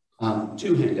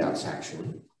 2 handouts,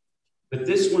 actually. But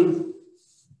this one,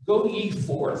 go ye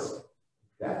forth,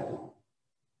 Babylon.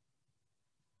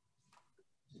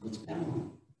 What's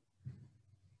Babylon?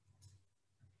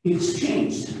 It's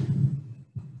changed.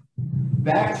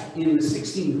 Back in the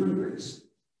 1600s,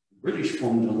 the British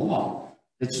formed a law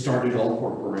that started all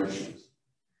corporations.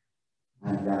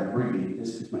 I've got to abbreviate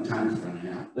this because my time is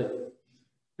running out. But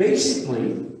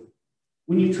basically,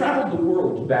 when you traveled the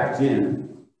world back then,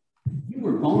 you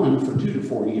were gone for 2 to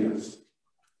 4 years.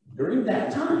 During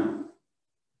that time,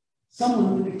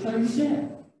 someone would declare you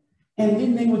dead. And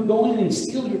then they would go in and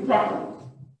steal your property.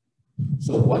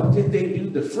 So what did they do?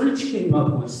 The French came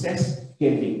up with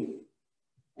cess-que-vie.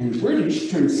 And the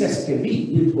British turned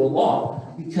cess-que-vie into a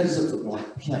law because of the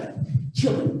Black Plague,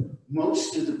 killing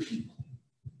most of the people.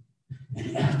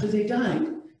 And after they died,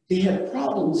 they had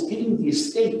problems getting the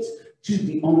estates to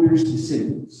the owner's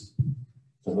descendants.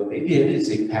 So what they did is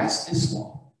they passed this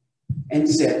law and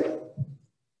said,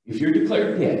 if you're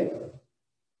declared dead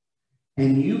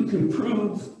and you can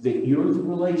prove that you're the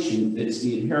relation that's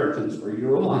the inheritance or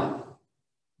you're alive,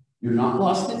 you're not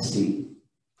lost at sea,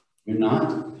 you're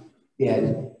not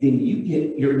dead, then you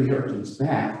get your inheritance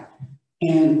back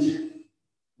and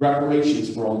reparations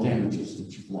for all damages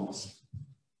that you've lost.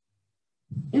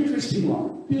 Interesting law,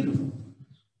 beautiful.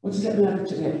 What does that matter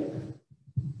today?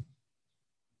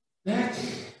 Back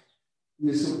in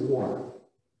the Civil War,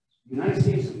 the United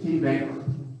States became bankrupt,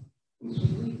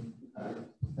 completely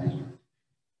bankrupt.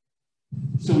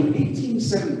 So in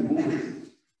 1871,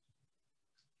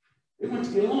 They went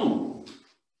to get along.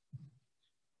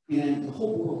 And the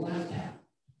whole world laughed at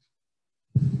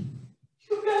them.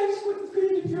 You guys went and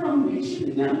created your own nation,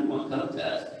 and now you want to come to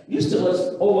us. You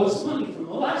still owe us money from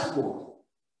the last war.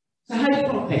 So how are you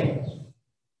going to pay us?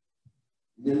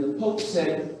 And then the Pope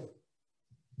said,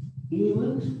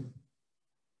 England,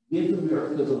 give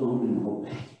America the loan and we'll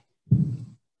pay it.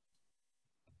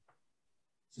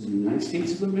 So the United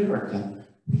States of America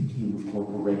became a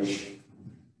corporation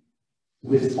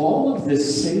with all of the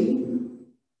same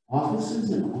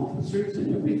offices and officers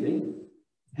and everything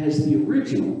as the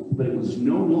original, but it was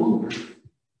no longer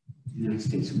the United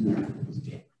States of America. It was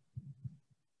dead.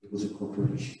 It was a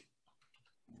corporation.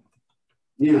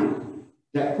 Now,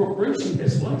 that corporation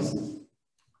has licensed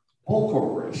all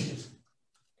corporations.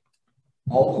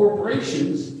 All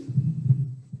corporations,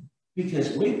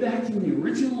 because way back in the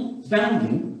original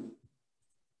founding,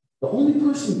 the only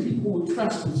person people would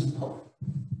trust was the Pope.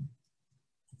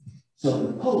 So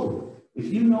the Pope, if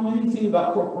you know anything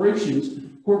about corporations,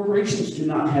 corporations do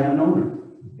not have an owner.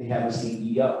 They have a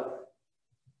CEO.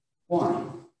 Why?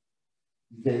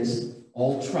 Because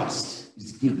all trust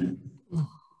is given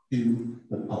to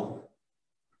the Pope.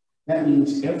 That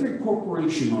means every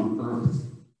corporation on earth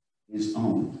is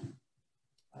owned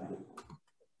by the Pope.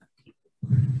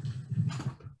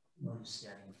 I'm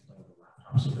standing in front of the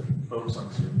laptop so that folks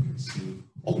on Zoom can see.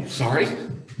 Oh, sorry.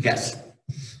 Yes,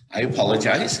 I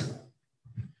apologize.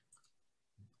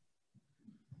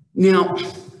 Now,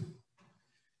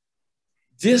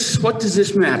 what does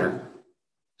this matter?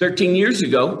 13 years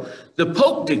ago, the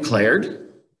Pope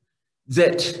declared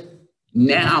that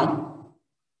now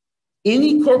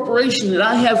any corporation that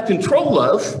I have control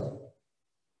of,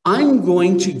 I'm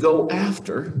going to go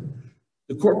after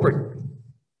the corporate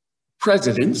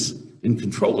presidents and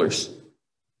controllers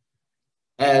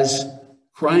as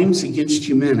crimes against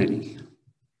humanity.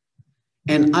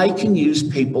 And I can use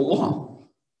papal law,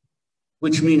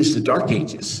 which means the Dark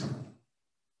Ages,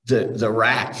 the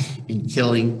rack and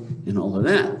killing and all of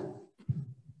that.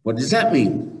 What does that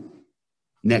mean?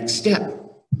 Next step.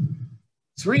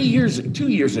 2 years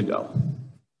ago,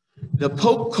 the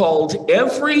Pope called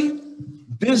every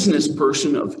business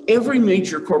person of every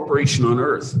major corporation on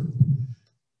earth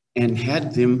and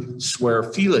had them swear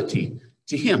fealty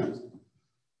to him.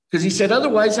 Because he said,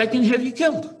 otherwise I can have you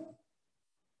killed.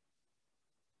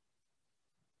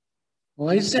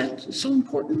 Why is that so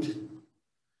important?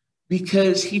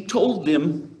 Because he told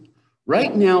them,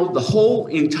 right now the whole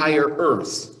entire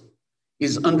earth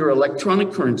is under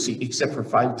electronic currency except for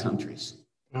 5 countries.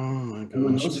 Oh my And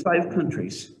when gosh. those 5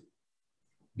 countries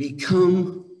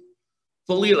become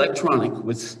fully electronic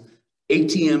with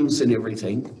ATMs and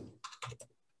everything,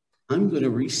 I'm going to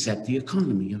reset the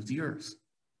economy of the earth.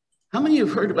 How many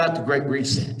have heard about the Great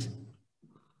Reset?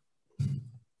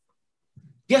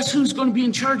 Guess who's going to be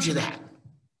in charge of that?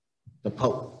 The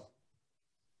Pope.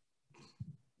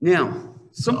 Now,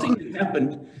 something that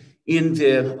happened in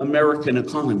the American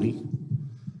economy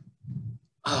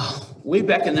way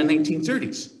back in the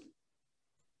 1930s.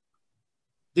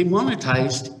 They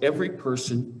monetized every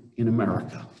person in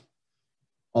America.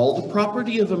 All the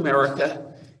property of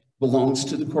America belongs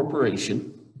to the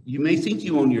corporation. You may think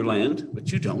you own your land,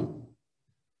 but you don't.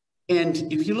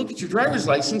 And if you look at your driver's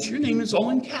license, your name is all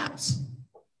in caps.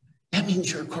 That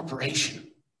means you're a corporation,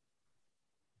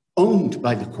 owned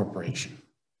by the corporation.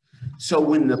 So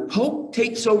when the Pope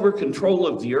takes over control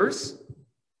of the earth,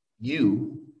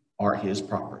 you are his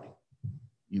property.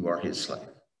 You are his slave.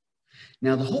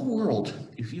 Now, the whole world,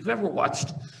 if you've ever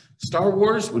watched Star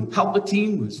Wars, when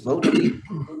Palpatine was voted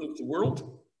of the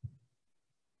world,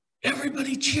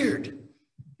 everybody cheered.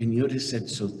 And Yoda said,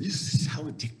 so this is how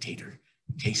a dictator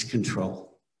takes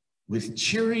control, with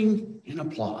cheering and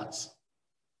applause.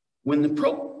 When the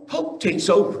Pope takes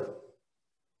over,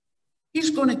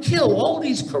 he's going to kill all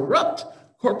these corrupt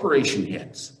corporation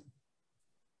heads.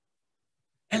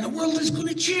 And the world is going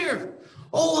to cheer.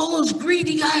 Oh, all those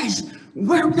greedy guys,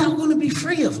 we're now going to be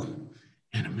free of them.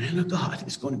 And a man of God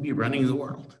is going to be running the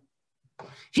world.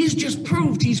 He's just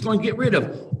proved he's going to get rid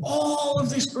of all of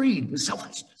this greed and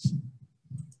selfishness.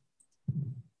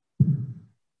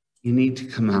 You need to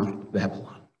come out of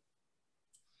Babylon.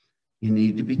 You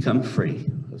need to become free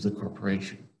of the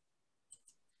corporation.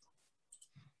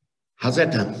 How's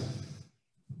that done?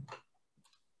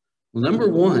 Well, number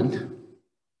one,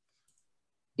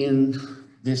 in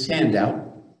this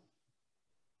handout,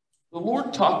 the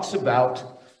Lord talks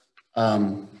about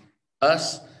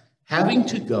us having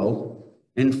to go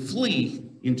and flee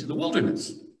into the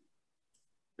wilderness.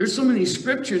 There's so many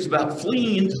scriptures about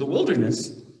fleeing into the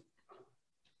wilderness.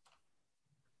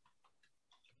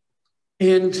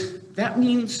 And that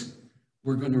means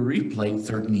we're going to replay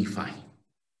 3rd Nephi.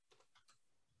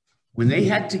 When they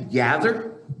had to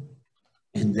gather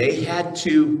and they had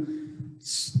to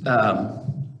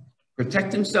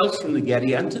protect themselves from the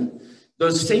Gadianton,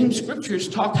 those same scriptures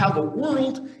talk how the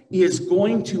world is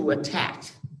going to attack.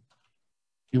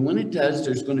 And when it does,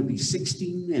 there's going to be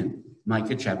 16 men,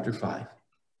 Micah chapter 5,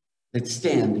 that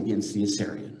stand against the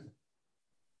Assyrian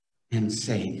and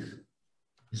save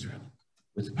Israel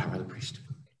with the power of the priesthood.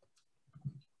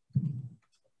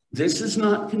 This is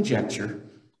not conjecture.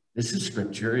 This is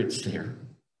scripture. It's there.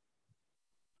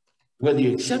 Whether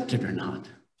you accept it or not,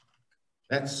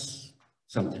 that's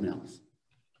something else.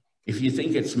 If you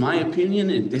think it's my opinion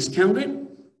and discount it,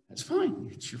 that's fine.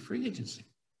 It's your free agency.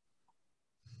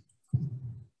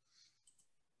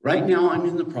 Right now, I'm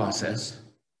in the process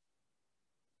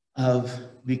of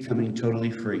becoming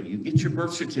totally free. You get your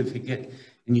birth certificate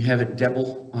and you have it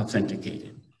double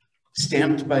authenticated,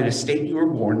 stamped by the state you were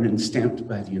born and stamped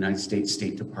by the United States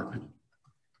State Department.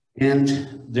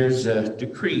 And there's a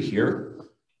decree here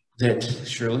that,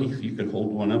 Shirley, if you could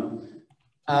hold one up.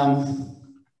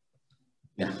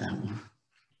 Yeah, that one.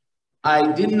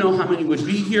 I didn't know how many would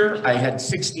be here. I had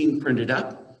 16 printed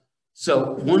up.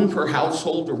 So one per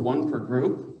household or one per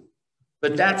group.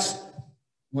 But that's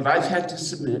what I've had to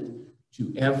submit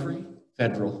to every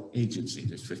federal agency.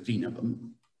 There's 15 of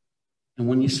them. And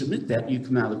when you submit that, you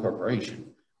come out of the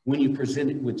corporation. When you present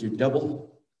it with your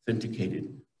double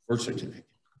authenticated birth certificate,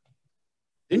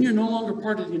 then you're no longer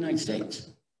part of the United States,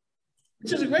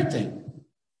 which is a great thing.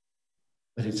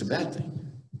 But it's a bad thing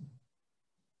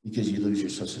because you lose your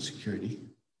Social Security.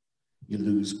 You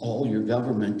lose all your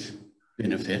government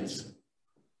benefits,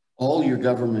 all your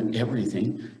government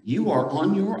everything. You are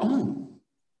on your own.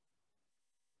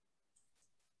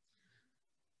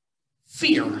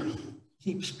 Fear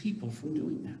keeps people from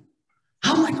doing that.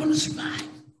 How am I going to survive?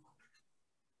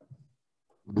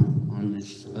 On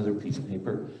this other piece of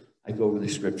paper, I go over the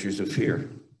scriptures of fear.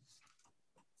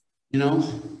 You know,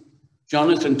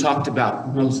 Jonathan talked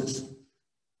about Moses.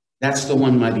 That's the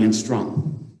one mighty and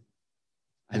strong.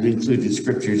 I've included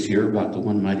scriptures here about the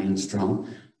one mighty and strong.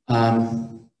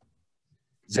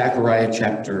 Zechariah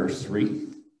chapter 3,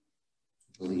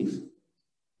 I believe.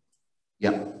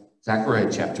 Yep, Zechariah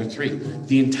chapter 3.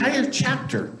 The entire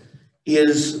chapter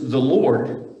is the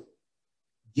Lord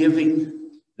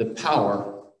giving the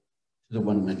power to the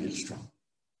one mighty and strong.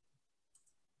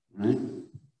 Right?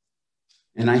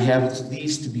 And I have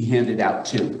these to be handed out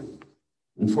too.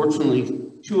 Unfortunately,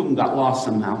 2 of them got lost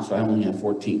somehow, so I only have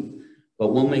 14.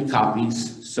 But we'll make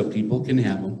copies so people can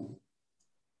have them.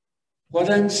 What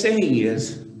I'm saying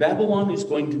is, Babylon is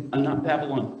going to, not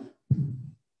Babylon,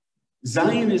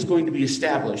 Zion is going to be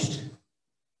established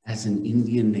as an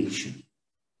Indian nation.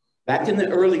 Back in the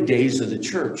early days of the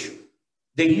church,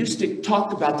 they used to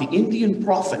talk about the Indian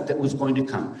prophet that was going to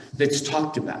come, that's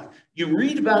talked about. You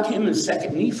read about him in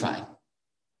 2nd Nephi.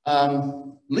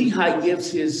 Lehi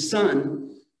gives his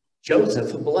son,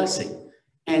 Joseph, a blessing.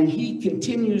 And he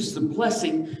continues the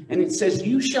blessing, and it says,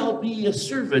 you shall be a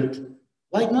servant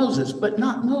like Moses, but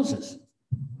not Moses.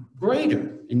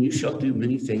 Greater, and you shall do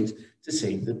many things to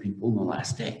save the people in the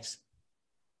last days.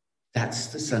 That's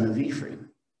the son of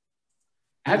Ephraim.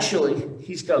 Actually,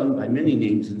 he's called by many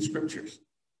names in scriptures.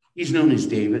 He's known as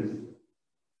David,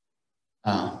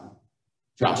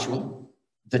 Joshua,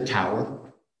 the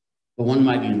tower, the one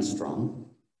mighty and strong,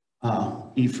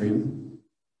 Ephraim.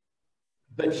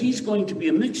 But he's going to be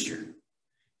a mixture.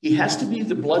 He has to be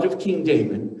the blood of King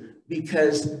David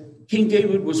because King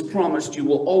David was promised you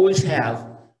will always have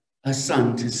a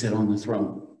son to sit on the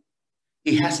throne.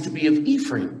 He has to be of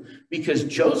Ephraim because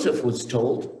Joseph was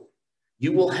told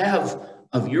you will have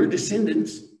of your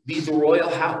descendants be the royal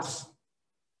house.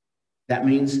 That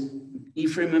means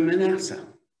Ephraim and Manasseh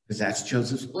because that's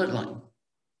Joseph's bloodline.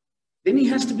 Then he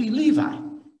has to be Levi.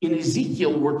 In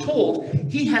Ezekiel, we're told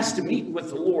he has to meet with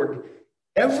the Lord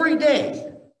every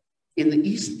day in the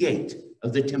east gate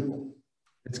of the temple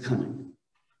that's coming.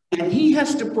 And he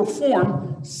has to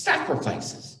perform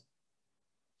sacrifices.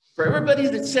 For everybody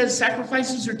that says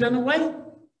sacrifices are done away,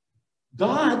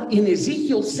 God in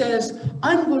Ezekiel says,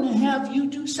 I'm going to have you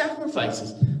do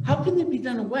sacrifices. How can they be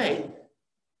done away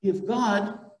if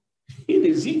God in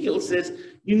Ezekiel says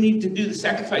you need to do the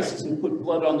sacrifices and put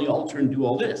blood on the altar and do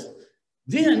all this?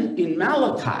 Then in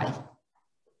Malachi,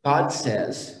 God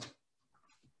says,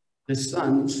 the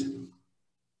sons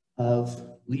of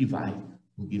Levi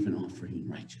will give an offering in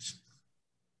righteousness.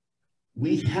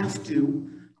 We have to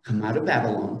come out of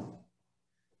Babylon.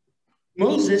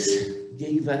 Moses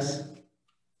gave us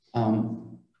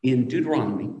in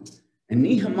Deuteronomy, and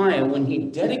Nehemiah, when he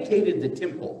dedicated the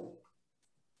temple,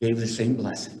 gave the same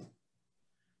blessing.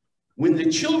 when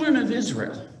the children of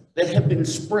Israel that have been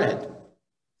spread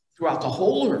throughout the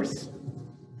whole earth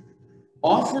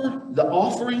offer the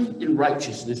offering in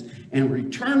righteousness and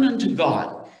return unto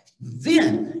God,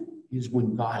 then is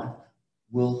when God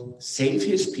will save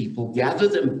his people, gather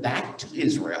them back to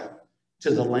Israel,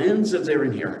 to the lands of their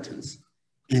inheritance,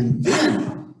 and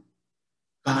then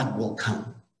God will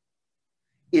come.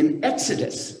 In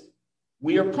Exodus,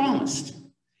 we are promised,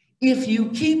 if you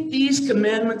keep these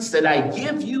commandments that I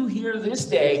give you here this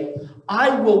day,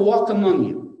 I will walk among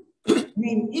you. I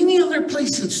mean, any other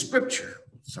place in Scripture,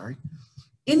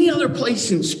 any other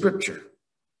place in Scripture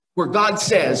where God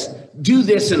says, do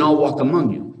this and I'll walk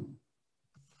among you.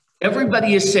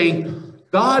 Everybody is saying,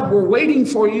 God, we're waiting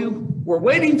for you. We're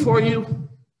waiting for you.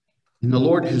 And the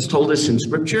Lord has told us in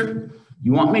Scripture,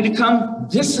 you want me to come?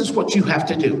 This is what you have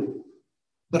to do.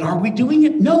 But are we doing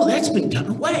it? No, that's been done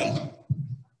away.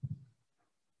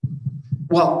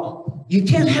 Well, you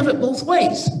can't have it both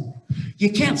ways.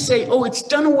 You can't say, oh, it's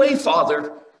done away,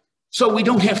 Father, so we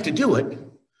don't have to do it,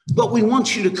 but we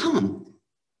want you to come.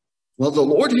 Well, the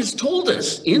Lord has told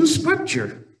us in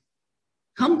Scripture,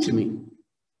 come to me.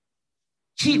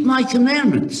 Keep my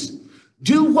commandments.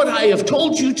 Do what I have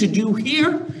told you to do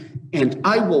here, and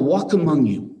I will walk among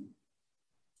you.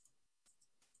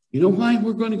 You know why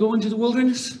we're going to go into the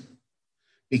wilderness?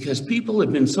 Because people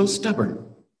have been so stubborn,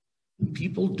 and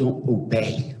people don't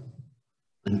obey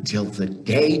until the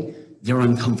day they're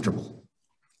uncomfortable.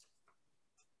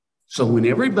 So when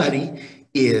everybody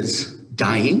is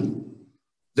dying,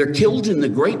 they're killed in the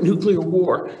great nuclear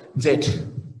war that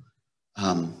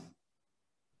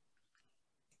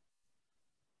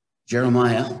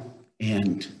Jeremiah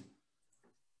and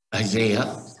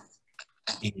Isaiah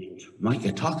and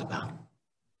Micah talk about.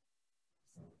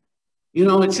 You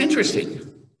know, it's interesting.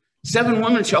 7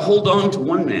 women shall hold on to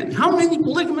one man. How many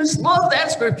polygamists love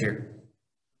that scripture?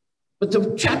 But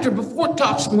the chapter before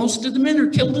talks, most of the men are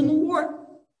killed in the war.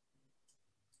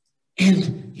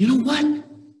 And you know what?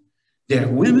 They're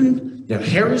women, their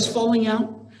hair is falling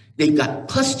out. They've got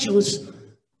pustulous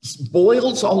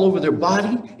boils all over their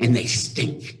body, and they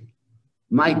stink.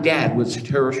 My dad was at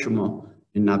Hiroshima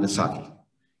in Nagasaki.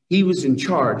 He was in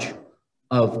charge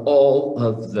of all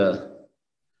of the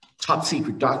top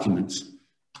secret documents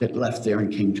that left there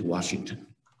and came to Washington,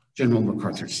 General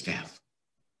MacArthur's staff.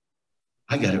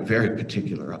 I got a very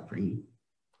particular upbringing.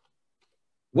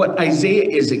 What Isaiah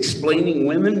is explaining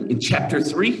women in chapter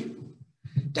 3,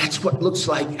 that's what it looks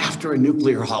like after a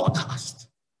nuclear holocaust.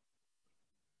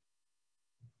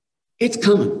 It's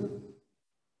coming.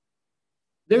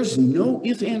 There's no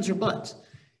ifs, ands, or buts.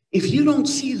 If you don't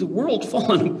see the world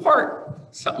falling apart,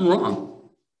 something wrong.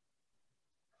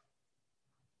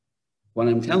 What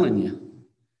I'm telling you,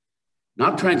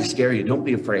 not trying to scare you, don't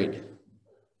be afraid.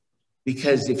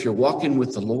 Because if you're walking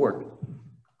with the Lord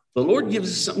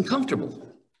gives us something comfortable.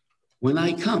 When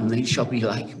I come, they shall be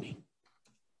like me.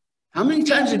 How many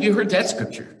times have you heard that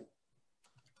scripture?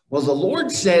 Well, the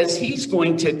Lord says he's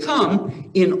going to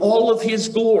come in all of his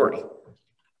glory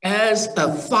as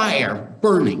a fire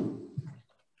burning.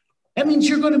 That means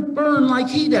you're going to burn like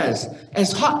he does,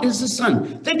 as hot as the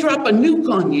sun. They drop a nuke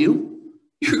on you,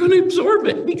 you're going to absorb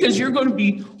it because you're going to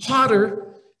be hotter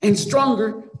and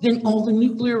stronger than all the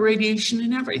nuclear radiation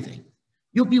and everything.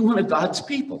 You'll be one of God's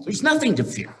people. There's nothing to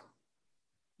fear.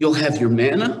 You'll have your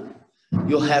manna,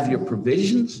 you'll have your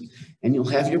provisions, and you'll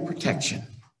have your protection.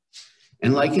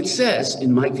 And like it says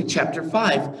in Micah chapter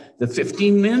 5, the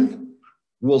 15 men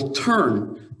will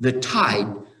turn the tide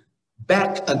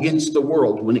back against the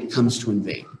world when it comes to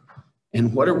invade.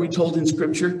 And what are we told in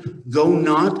scripture? Go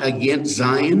not against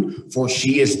Zion, for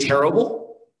she is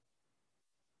terrible.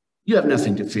 You have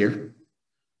nothing to fear,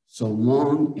 so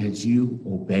long as you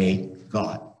obey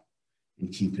God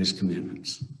and keep his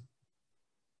commandments.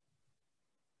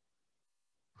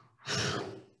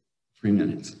 3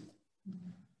 minutes.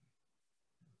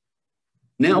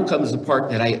 Now comes the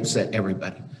part that I upset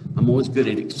everybody. I'm always good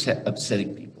at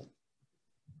upsetting people.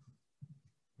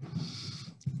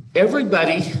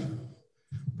 Everybody,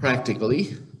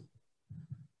 practically,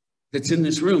 that's in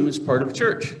this room is part of a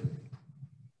church.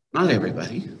 Not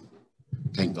everybody,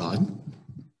 thank God.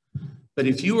 But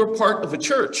if you are part of a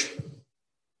church,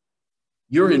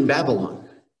 you're in Babylon.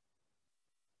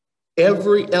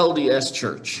 Every LDS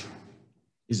church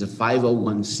is a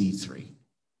 501c3.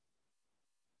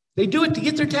 They do it to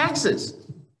get their taxes.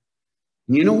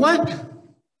 And you know what?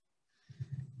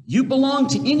 You belong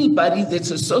to anybody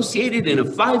that's associated in a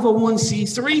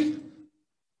 501c3,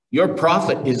 your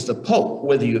prophet is the Pope,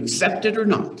 whether you accept it or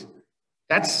not.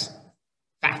 That's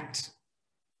fact.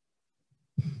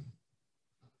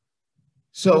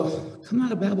 So come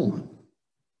out of Babylon.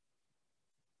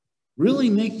 really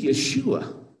make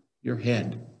Yeshua your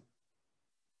head.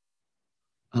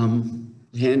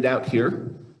 Hand out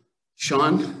here.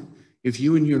 Sean, if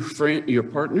you and your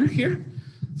partner here,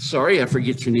 sorry, I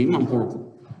forget your name, I'm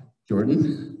horrible.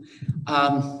 Jordan.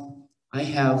 I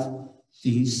have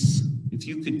these, if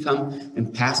you could come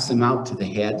and pass them out to the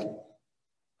head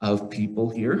of people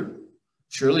here.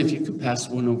 Shirley, if you could pass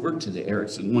one over to the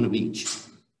Erickson, one of each.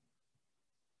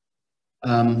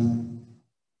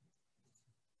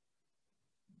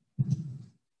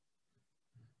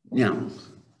 Now,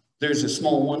 there's a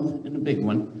small one and a big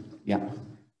one, yeah.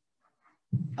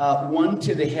 One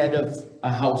to the head of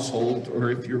a household,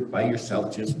 or if you're by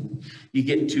yourself, just, you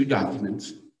get 2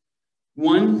 documents.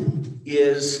 One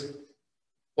is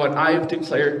what I have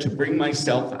declared to bring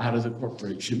myself out of the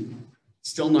corporation.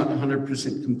 Still not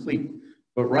 100% complete,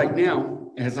 but right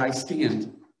now, as I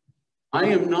stand, I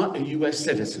am not a U.S.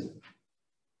 citizen.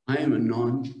 I am a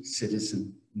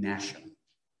non-citizen national.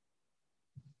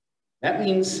 That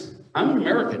means I'm an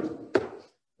American,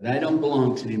 but I don't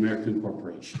belong to the American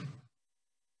corporation.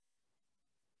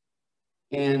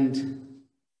 And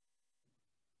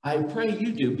I pray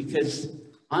you do, because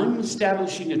I'm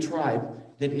establishing a tribe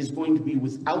that is going to be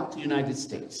without the United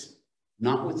States,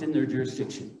 not within their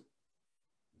jurisdiction.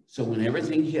 So when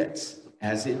everything hits,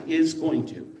 as it is going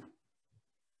to,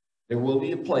 there will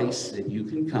be a place that you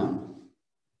can come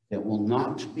that will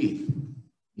not be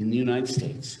in the United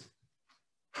States.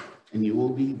 And you will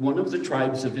be one of the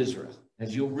tribes of Israel.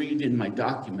 As you'll read in my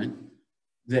document,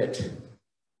 that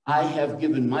I have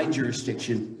given my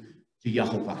jurisdiction to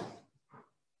Yehovah,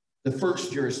 the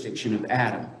first jurisdiction of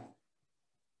Adam.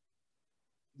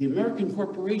 The American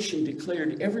corporation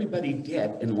declared everybody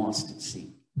dead and lost at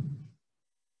sea.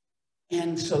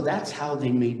 And so that's how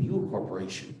they made you a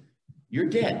corporation. You're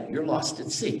dead, you're lost at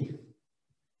sea.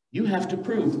 You have to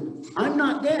prove, I'm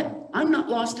not dead, I'm not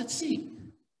lost at sea.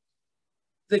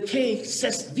 The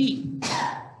KSV,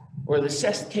 or the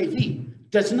KV,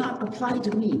 does not apply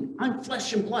to me. I'm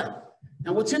flesh and blood.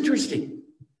 Now what's interesting,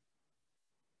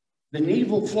 the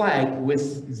naval flag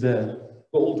with the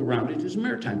gold around it is a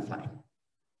maritime flag.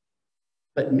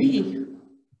 But me,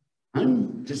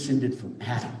 I'm descended from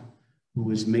Adam, who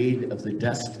was made of the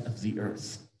dust of the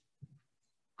earth.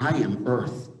 I am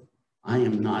earth. I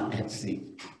am not at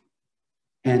sea.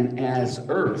 And as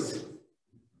earth,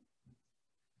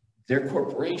 their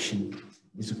corporation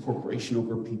is a corporation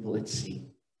over people at sea.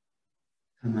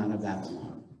 Come out of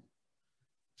Babylon.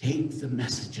 Take the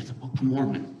message of the Book of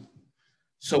Mormon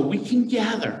so we can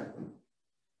gather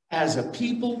as a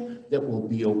people that will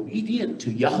be obedient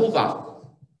to Yehovah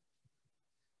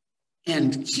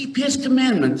and keep his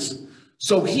commandments,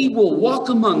 so he will walk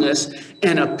among us,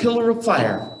 and a pillar of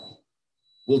fire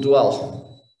will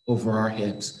dwell over our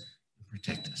heads and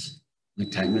protect us. My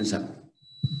time is up.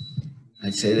 I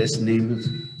say this in the name of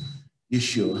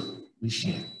Yeshua,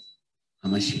 Mashiach,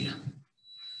 HaMashiach,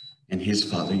 and his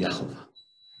father, Yehovah.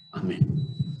 Amen.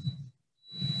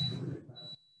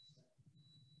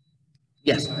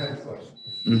 Yes. I have a question.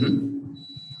 Mm-hmm.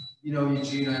 You know,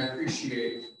 Eugene, I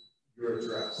appreciate your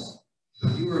address.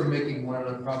 You were making one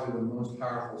of probably the most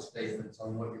powerful statements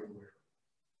on what you're wearing.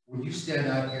 Would you stand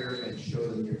out here and show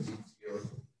them your Zitziot?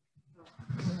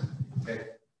 Okay.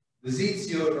 The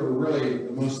Zitziot are really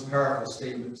the most powerful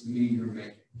statement to me you're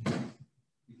making.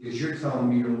 Because you're telling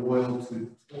me you're loyal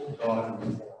to God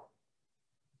and the Torah.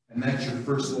 And that's your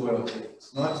first loyalty.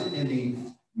 It's not to any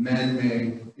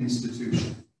man-made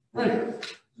institution. Right.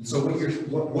 And so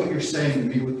what you're saying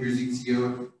to me with your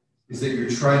Zitziot is that you're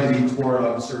trying to be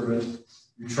Torah observant,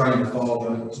 you're trying to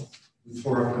follow the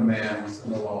Torah commands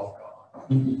and the law of God.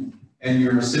 Mm-hmm. And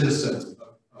you're a citizen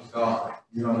of God.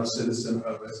 You're not a citizen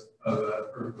of an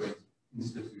earthly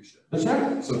institution. That's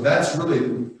right. So that's really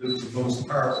the most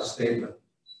powerful statement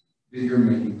that you're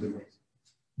making to me.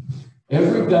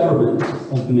 Every government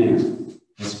of man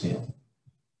has failed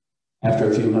after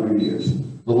a few hundred years.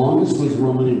 The longest was the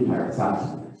Roman Empire,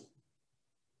 1,000 years.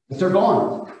 But they're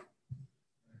gone.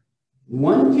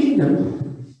 One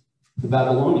kingdom, the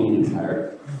Babylonian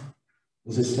Empire,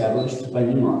 was established by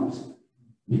Nimrod,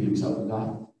 made himself a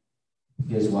god.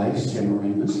 His wife,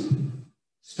 Semiramis,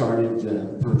 started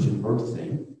the virgin birth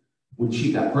thing. When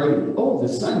she got pregnant, oh, the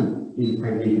son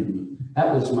impregnated me.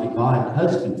 That was my god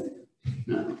husband.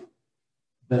 No.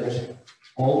 But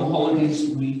all the holidays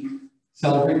we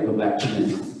celebrate go back to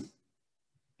them.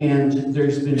 And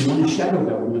there's been one shadow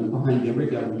government behind every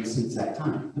government since that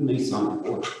time, the Masonic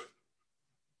Order.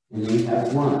 And they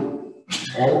have run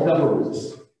all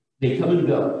governments. They come and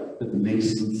go, but the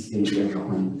Masons stay there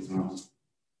behind the throne.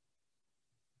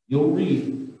 You'll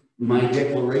read my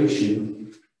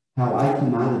declaration, how I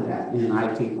come out of that, and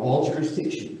I take all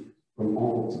jurisdiction from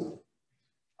all of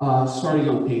them. Starting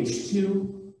on page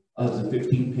 2 of the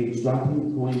 15-page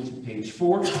document, going to page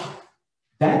 4,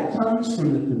 that comes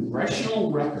from the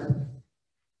congressional record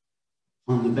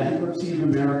on the bankruptcy of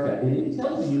America, and it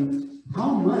tells you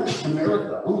how much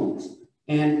America owns,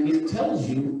 and it tells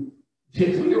you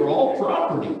that we are all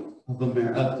property of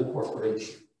the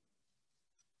corporation.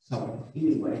 So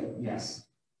anyway, yes,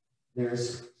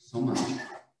 there's so much.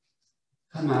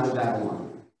 Come out of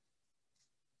Babylon.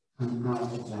 Come out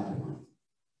of Babylon.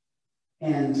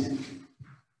 And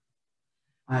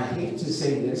I hate to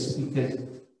say this because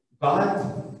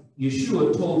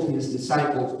Yeshua told his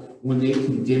disciples when they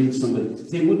condemned somebody,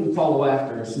 they wouldn't follow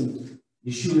after us. And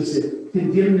Yeshua said,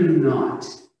 condemn them not,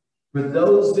 for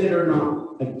those that are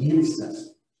not against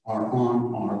us are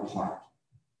on our part.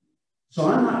 So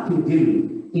I'm not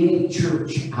condemning any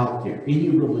church out there, any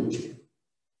religion.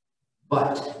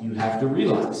 But you have to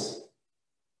realize,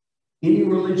 any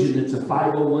religion that's a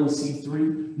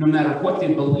 501c3, no matter what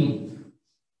they believe,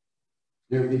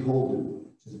 they're beholden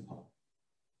to the Pope.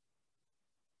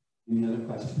 Any other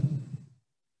questions?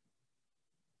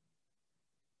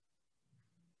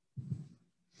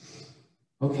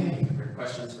 Okay.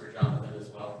 Questions for Jonathan as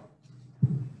well?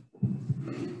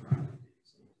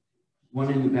 One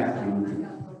in the background.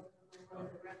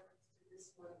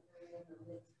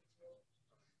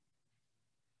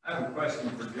 I have a question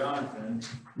for Jonathan.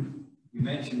 You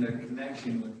mentioned a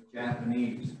connection with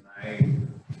Japanese,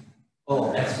 and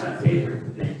Oh, that's my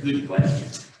favorite. Good question.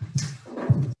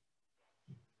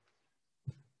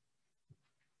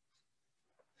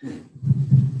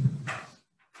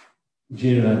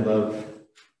 Gene and I love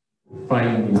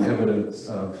finding the evidence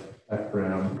of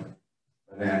Ephraim,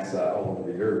 Manasseh all over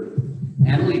the earth.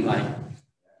 And Levi.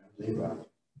 Levi.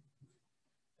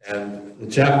 And the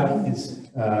Japanese,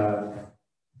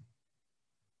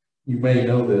 you may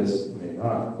know this, you may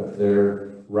not, but their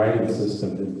writing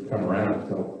system didn't come around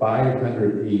until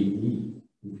 500 AD. Think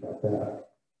about that.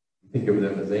 Think of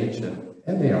them as ancient,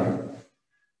 and they are.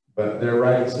 But their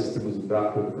writing system was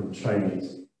adopted from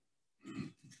Chinese.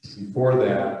 Before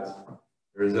that,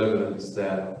 there is evidence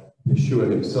that Yeshua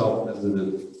himself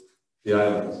visited the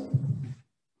islands.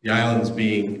 The islands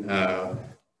being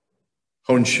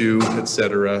Honshu,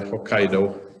 etc.,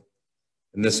 Hokkaido.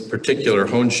 In this particular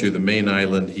Honshu, the main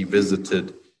island he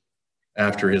visited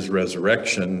after his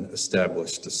resurrection,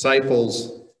 established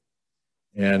disciples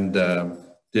and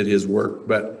did his work.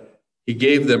 But he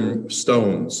gave them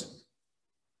stones,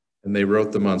 and they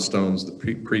wrote them on stones,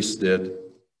 the priests did.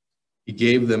 He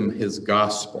gave them his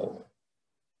gospel.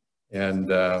 And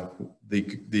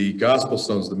the gospel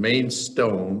stones, the main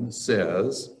stone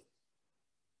says,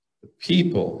 the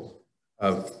people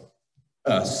of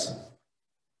us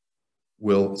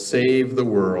will save the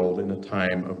world in a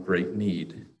time of great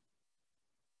need.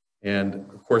 And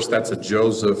of course, that's a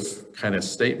Joseph kind of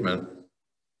statement.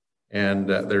 And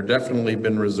they're definitely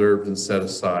been reserved and set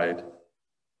aside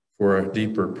for a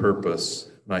deeper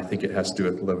purpose. And I think it has to do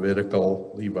with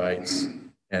Levitical, Levites,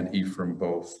 and Ephraim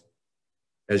both,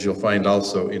 as you'll find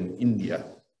also in India.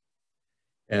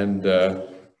 And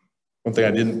one thing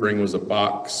I didn't bring was a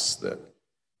box that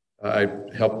I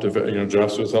helped develop,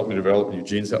 Joshua's helped me develop,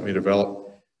 Eugene's helped me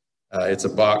develop. It's a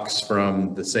box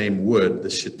from the same wood, the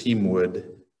shittim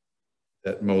wood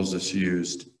that Moses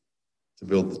used to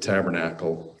build the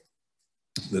tabernacle,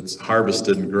 that's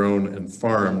harvested and grown and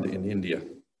farmed in India.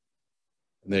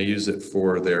 And they use it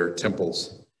for their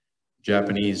temples.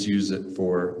 Japanese use it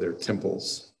for their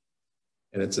temples.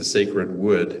 And it's a sacred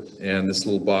wood. And this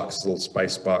little box, little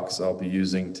spice box, I'll be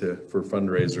using for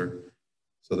fundraiser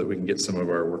so that we can get some of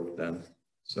our work done.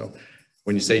 So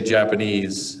when you say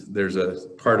Japanese, there's a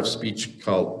part of speech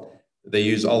called, they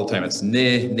use all the time. It's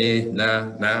ne, ne,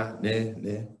 na, na, ne,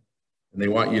 ne. And they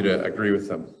want you to agree with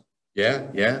them. Yeah,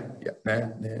 yeah, yeah, nah,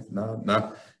 nah, nah,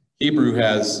 nah. Hebrew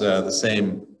has the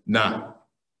same nah.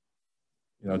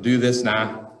 Do this,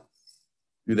 nah.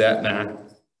 Do that, nah.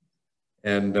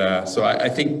 And so I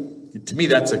think, to me,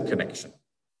 that's a connection.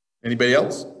 Anybody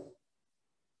else?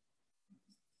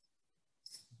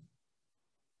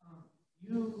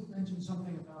 You mentioned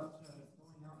something about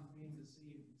going out and being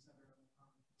deceived,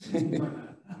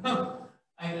 etc.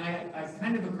 I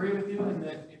kind of agree with you in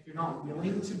that if you're not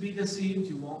willing to be deceived,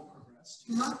 you won't progress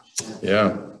too much.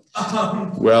 Yeah.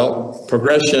 Well,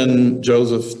 progression,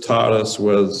 Joseph taught us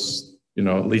was,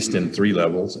 at least in 3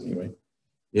 levels anyway.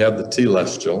 You have the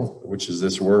telestial, which is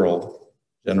this world,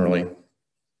 generally.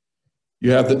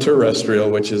 You have the terrestrial,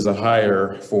 which is a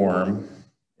higher form.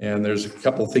 And there's a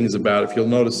couple things about it. If you'll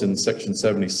notice in section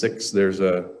 76, there's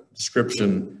a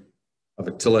description of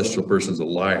a telestial person is a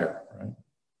liar, right?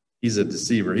 He's a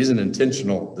deceiver. He's an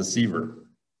intentional deceiver.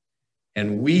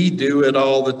 And we do it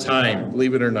all the time,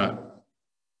 believe it or not.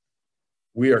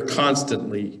 We are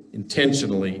constantly,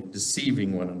 intentionally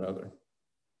deceiving one another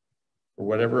for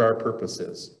whatever our purpose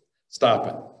is. Stop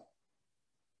it.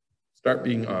 Start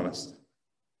being honest.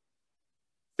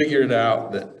 Figure it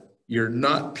out that you're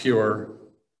not pure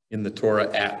in the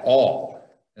Torah at all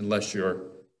unless you're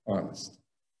honest.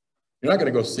 You're not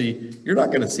going to go see, you're not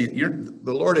going to see,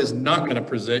 the Lord is not going to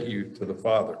present you to the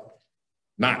Father.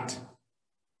 Not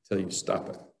until you stop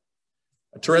it.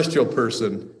 A terrestrial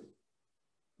person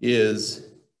is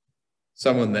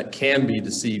someone that can be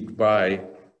deceived by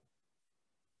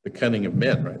the cunning of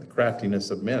men, right? The craftiness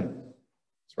of men.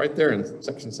 It's right there in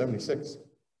section 76.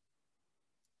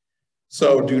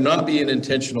 So do not be an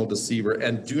intentional deceiver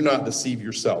and do not deceive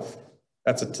yourself.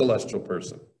 That's a telestial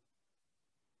person.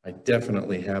 I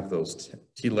definitely have those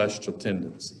telestial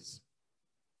tendencies.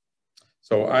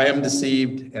 So I am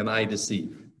deceived and I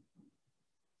deceive.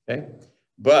 Okay?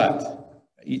 But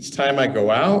each time I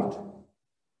go out,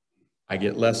 I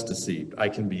get less deceived. I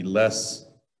can be less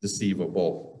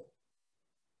deceivable.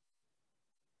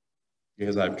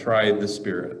 Because I've tried the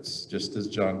spirits, just as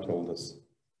John told us.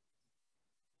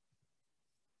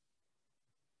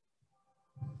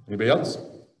 Anybody else?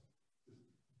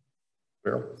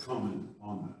 Farrell? Comment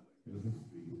on that.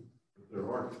 But there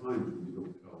are times when you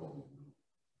don't tell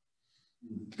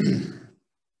them.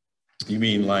 You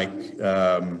mean like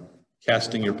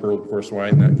casting your pearl before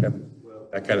swine,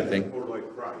 that kind of thing? Or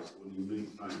like Christ, when he many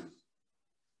times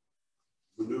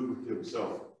maneuvered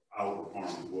himself out of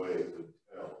harm's way to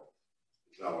tell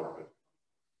his hour.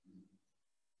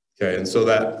 Okay, and so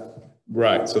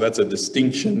right, so that's a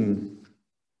distinction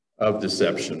of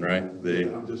deception, right?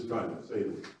 I'm just trying to say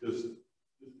that just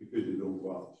because you don't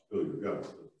go out and spill your guts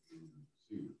doesn't mean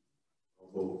you're deceived.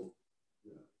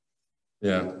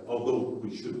 Although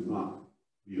we should not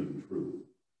be untrue.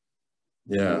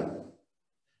 Yeah,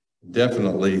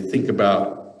 definitely think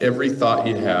about every thought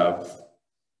you have.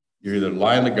 You're either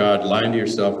lying to God, lying to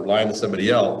yourself, or lying to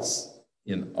somebody else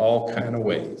in all kind of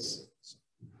ways.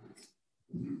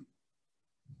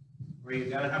 We've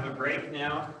got to have a break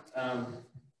now.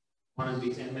 Wanted to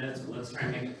be 10 minutes, but let's try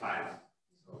and make it 5.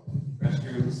 So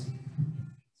restrooms,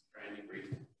 try and be brief.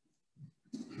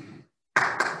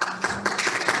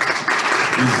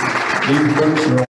 These books are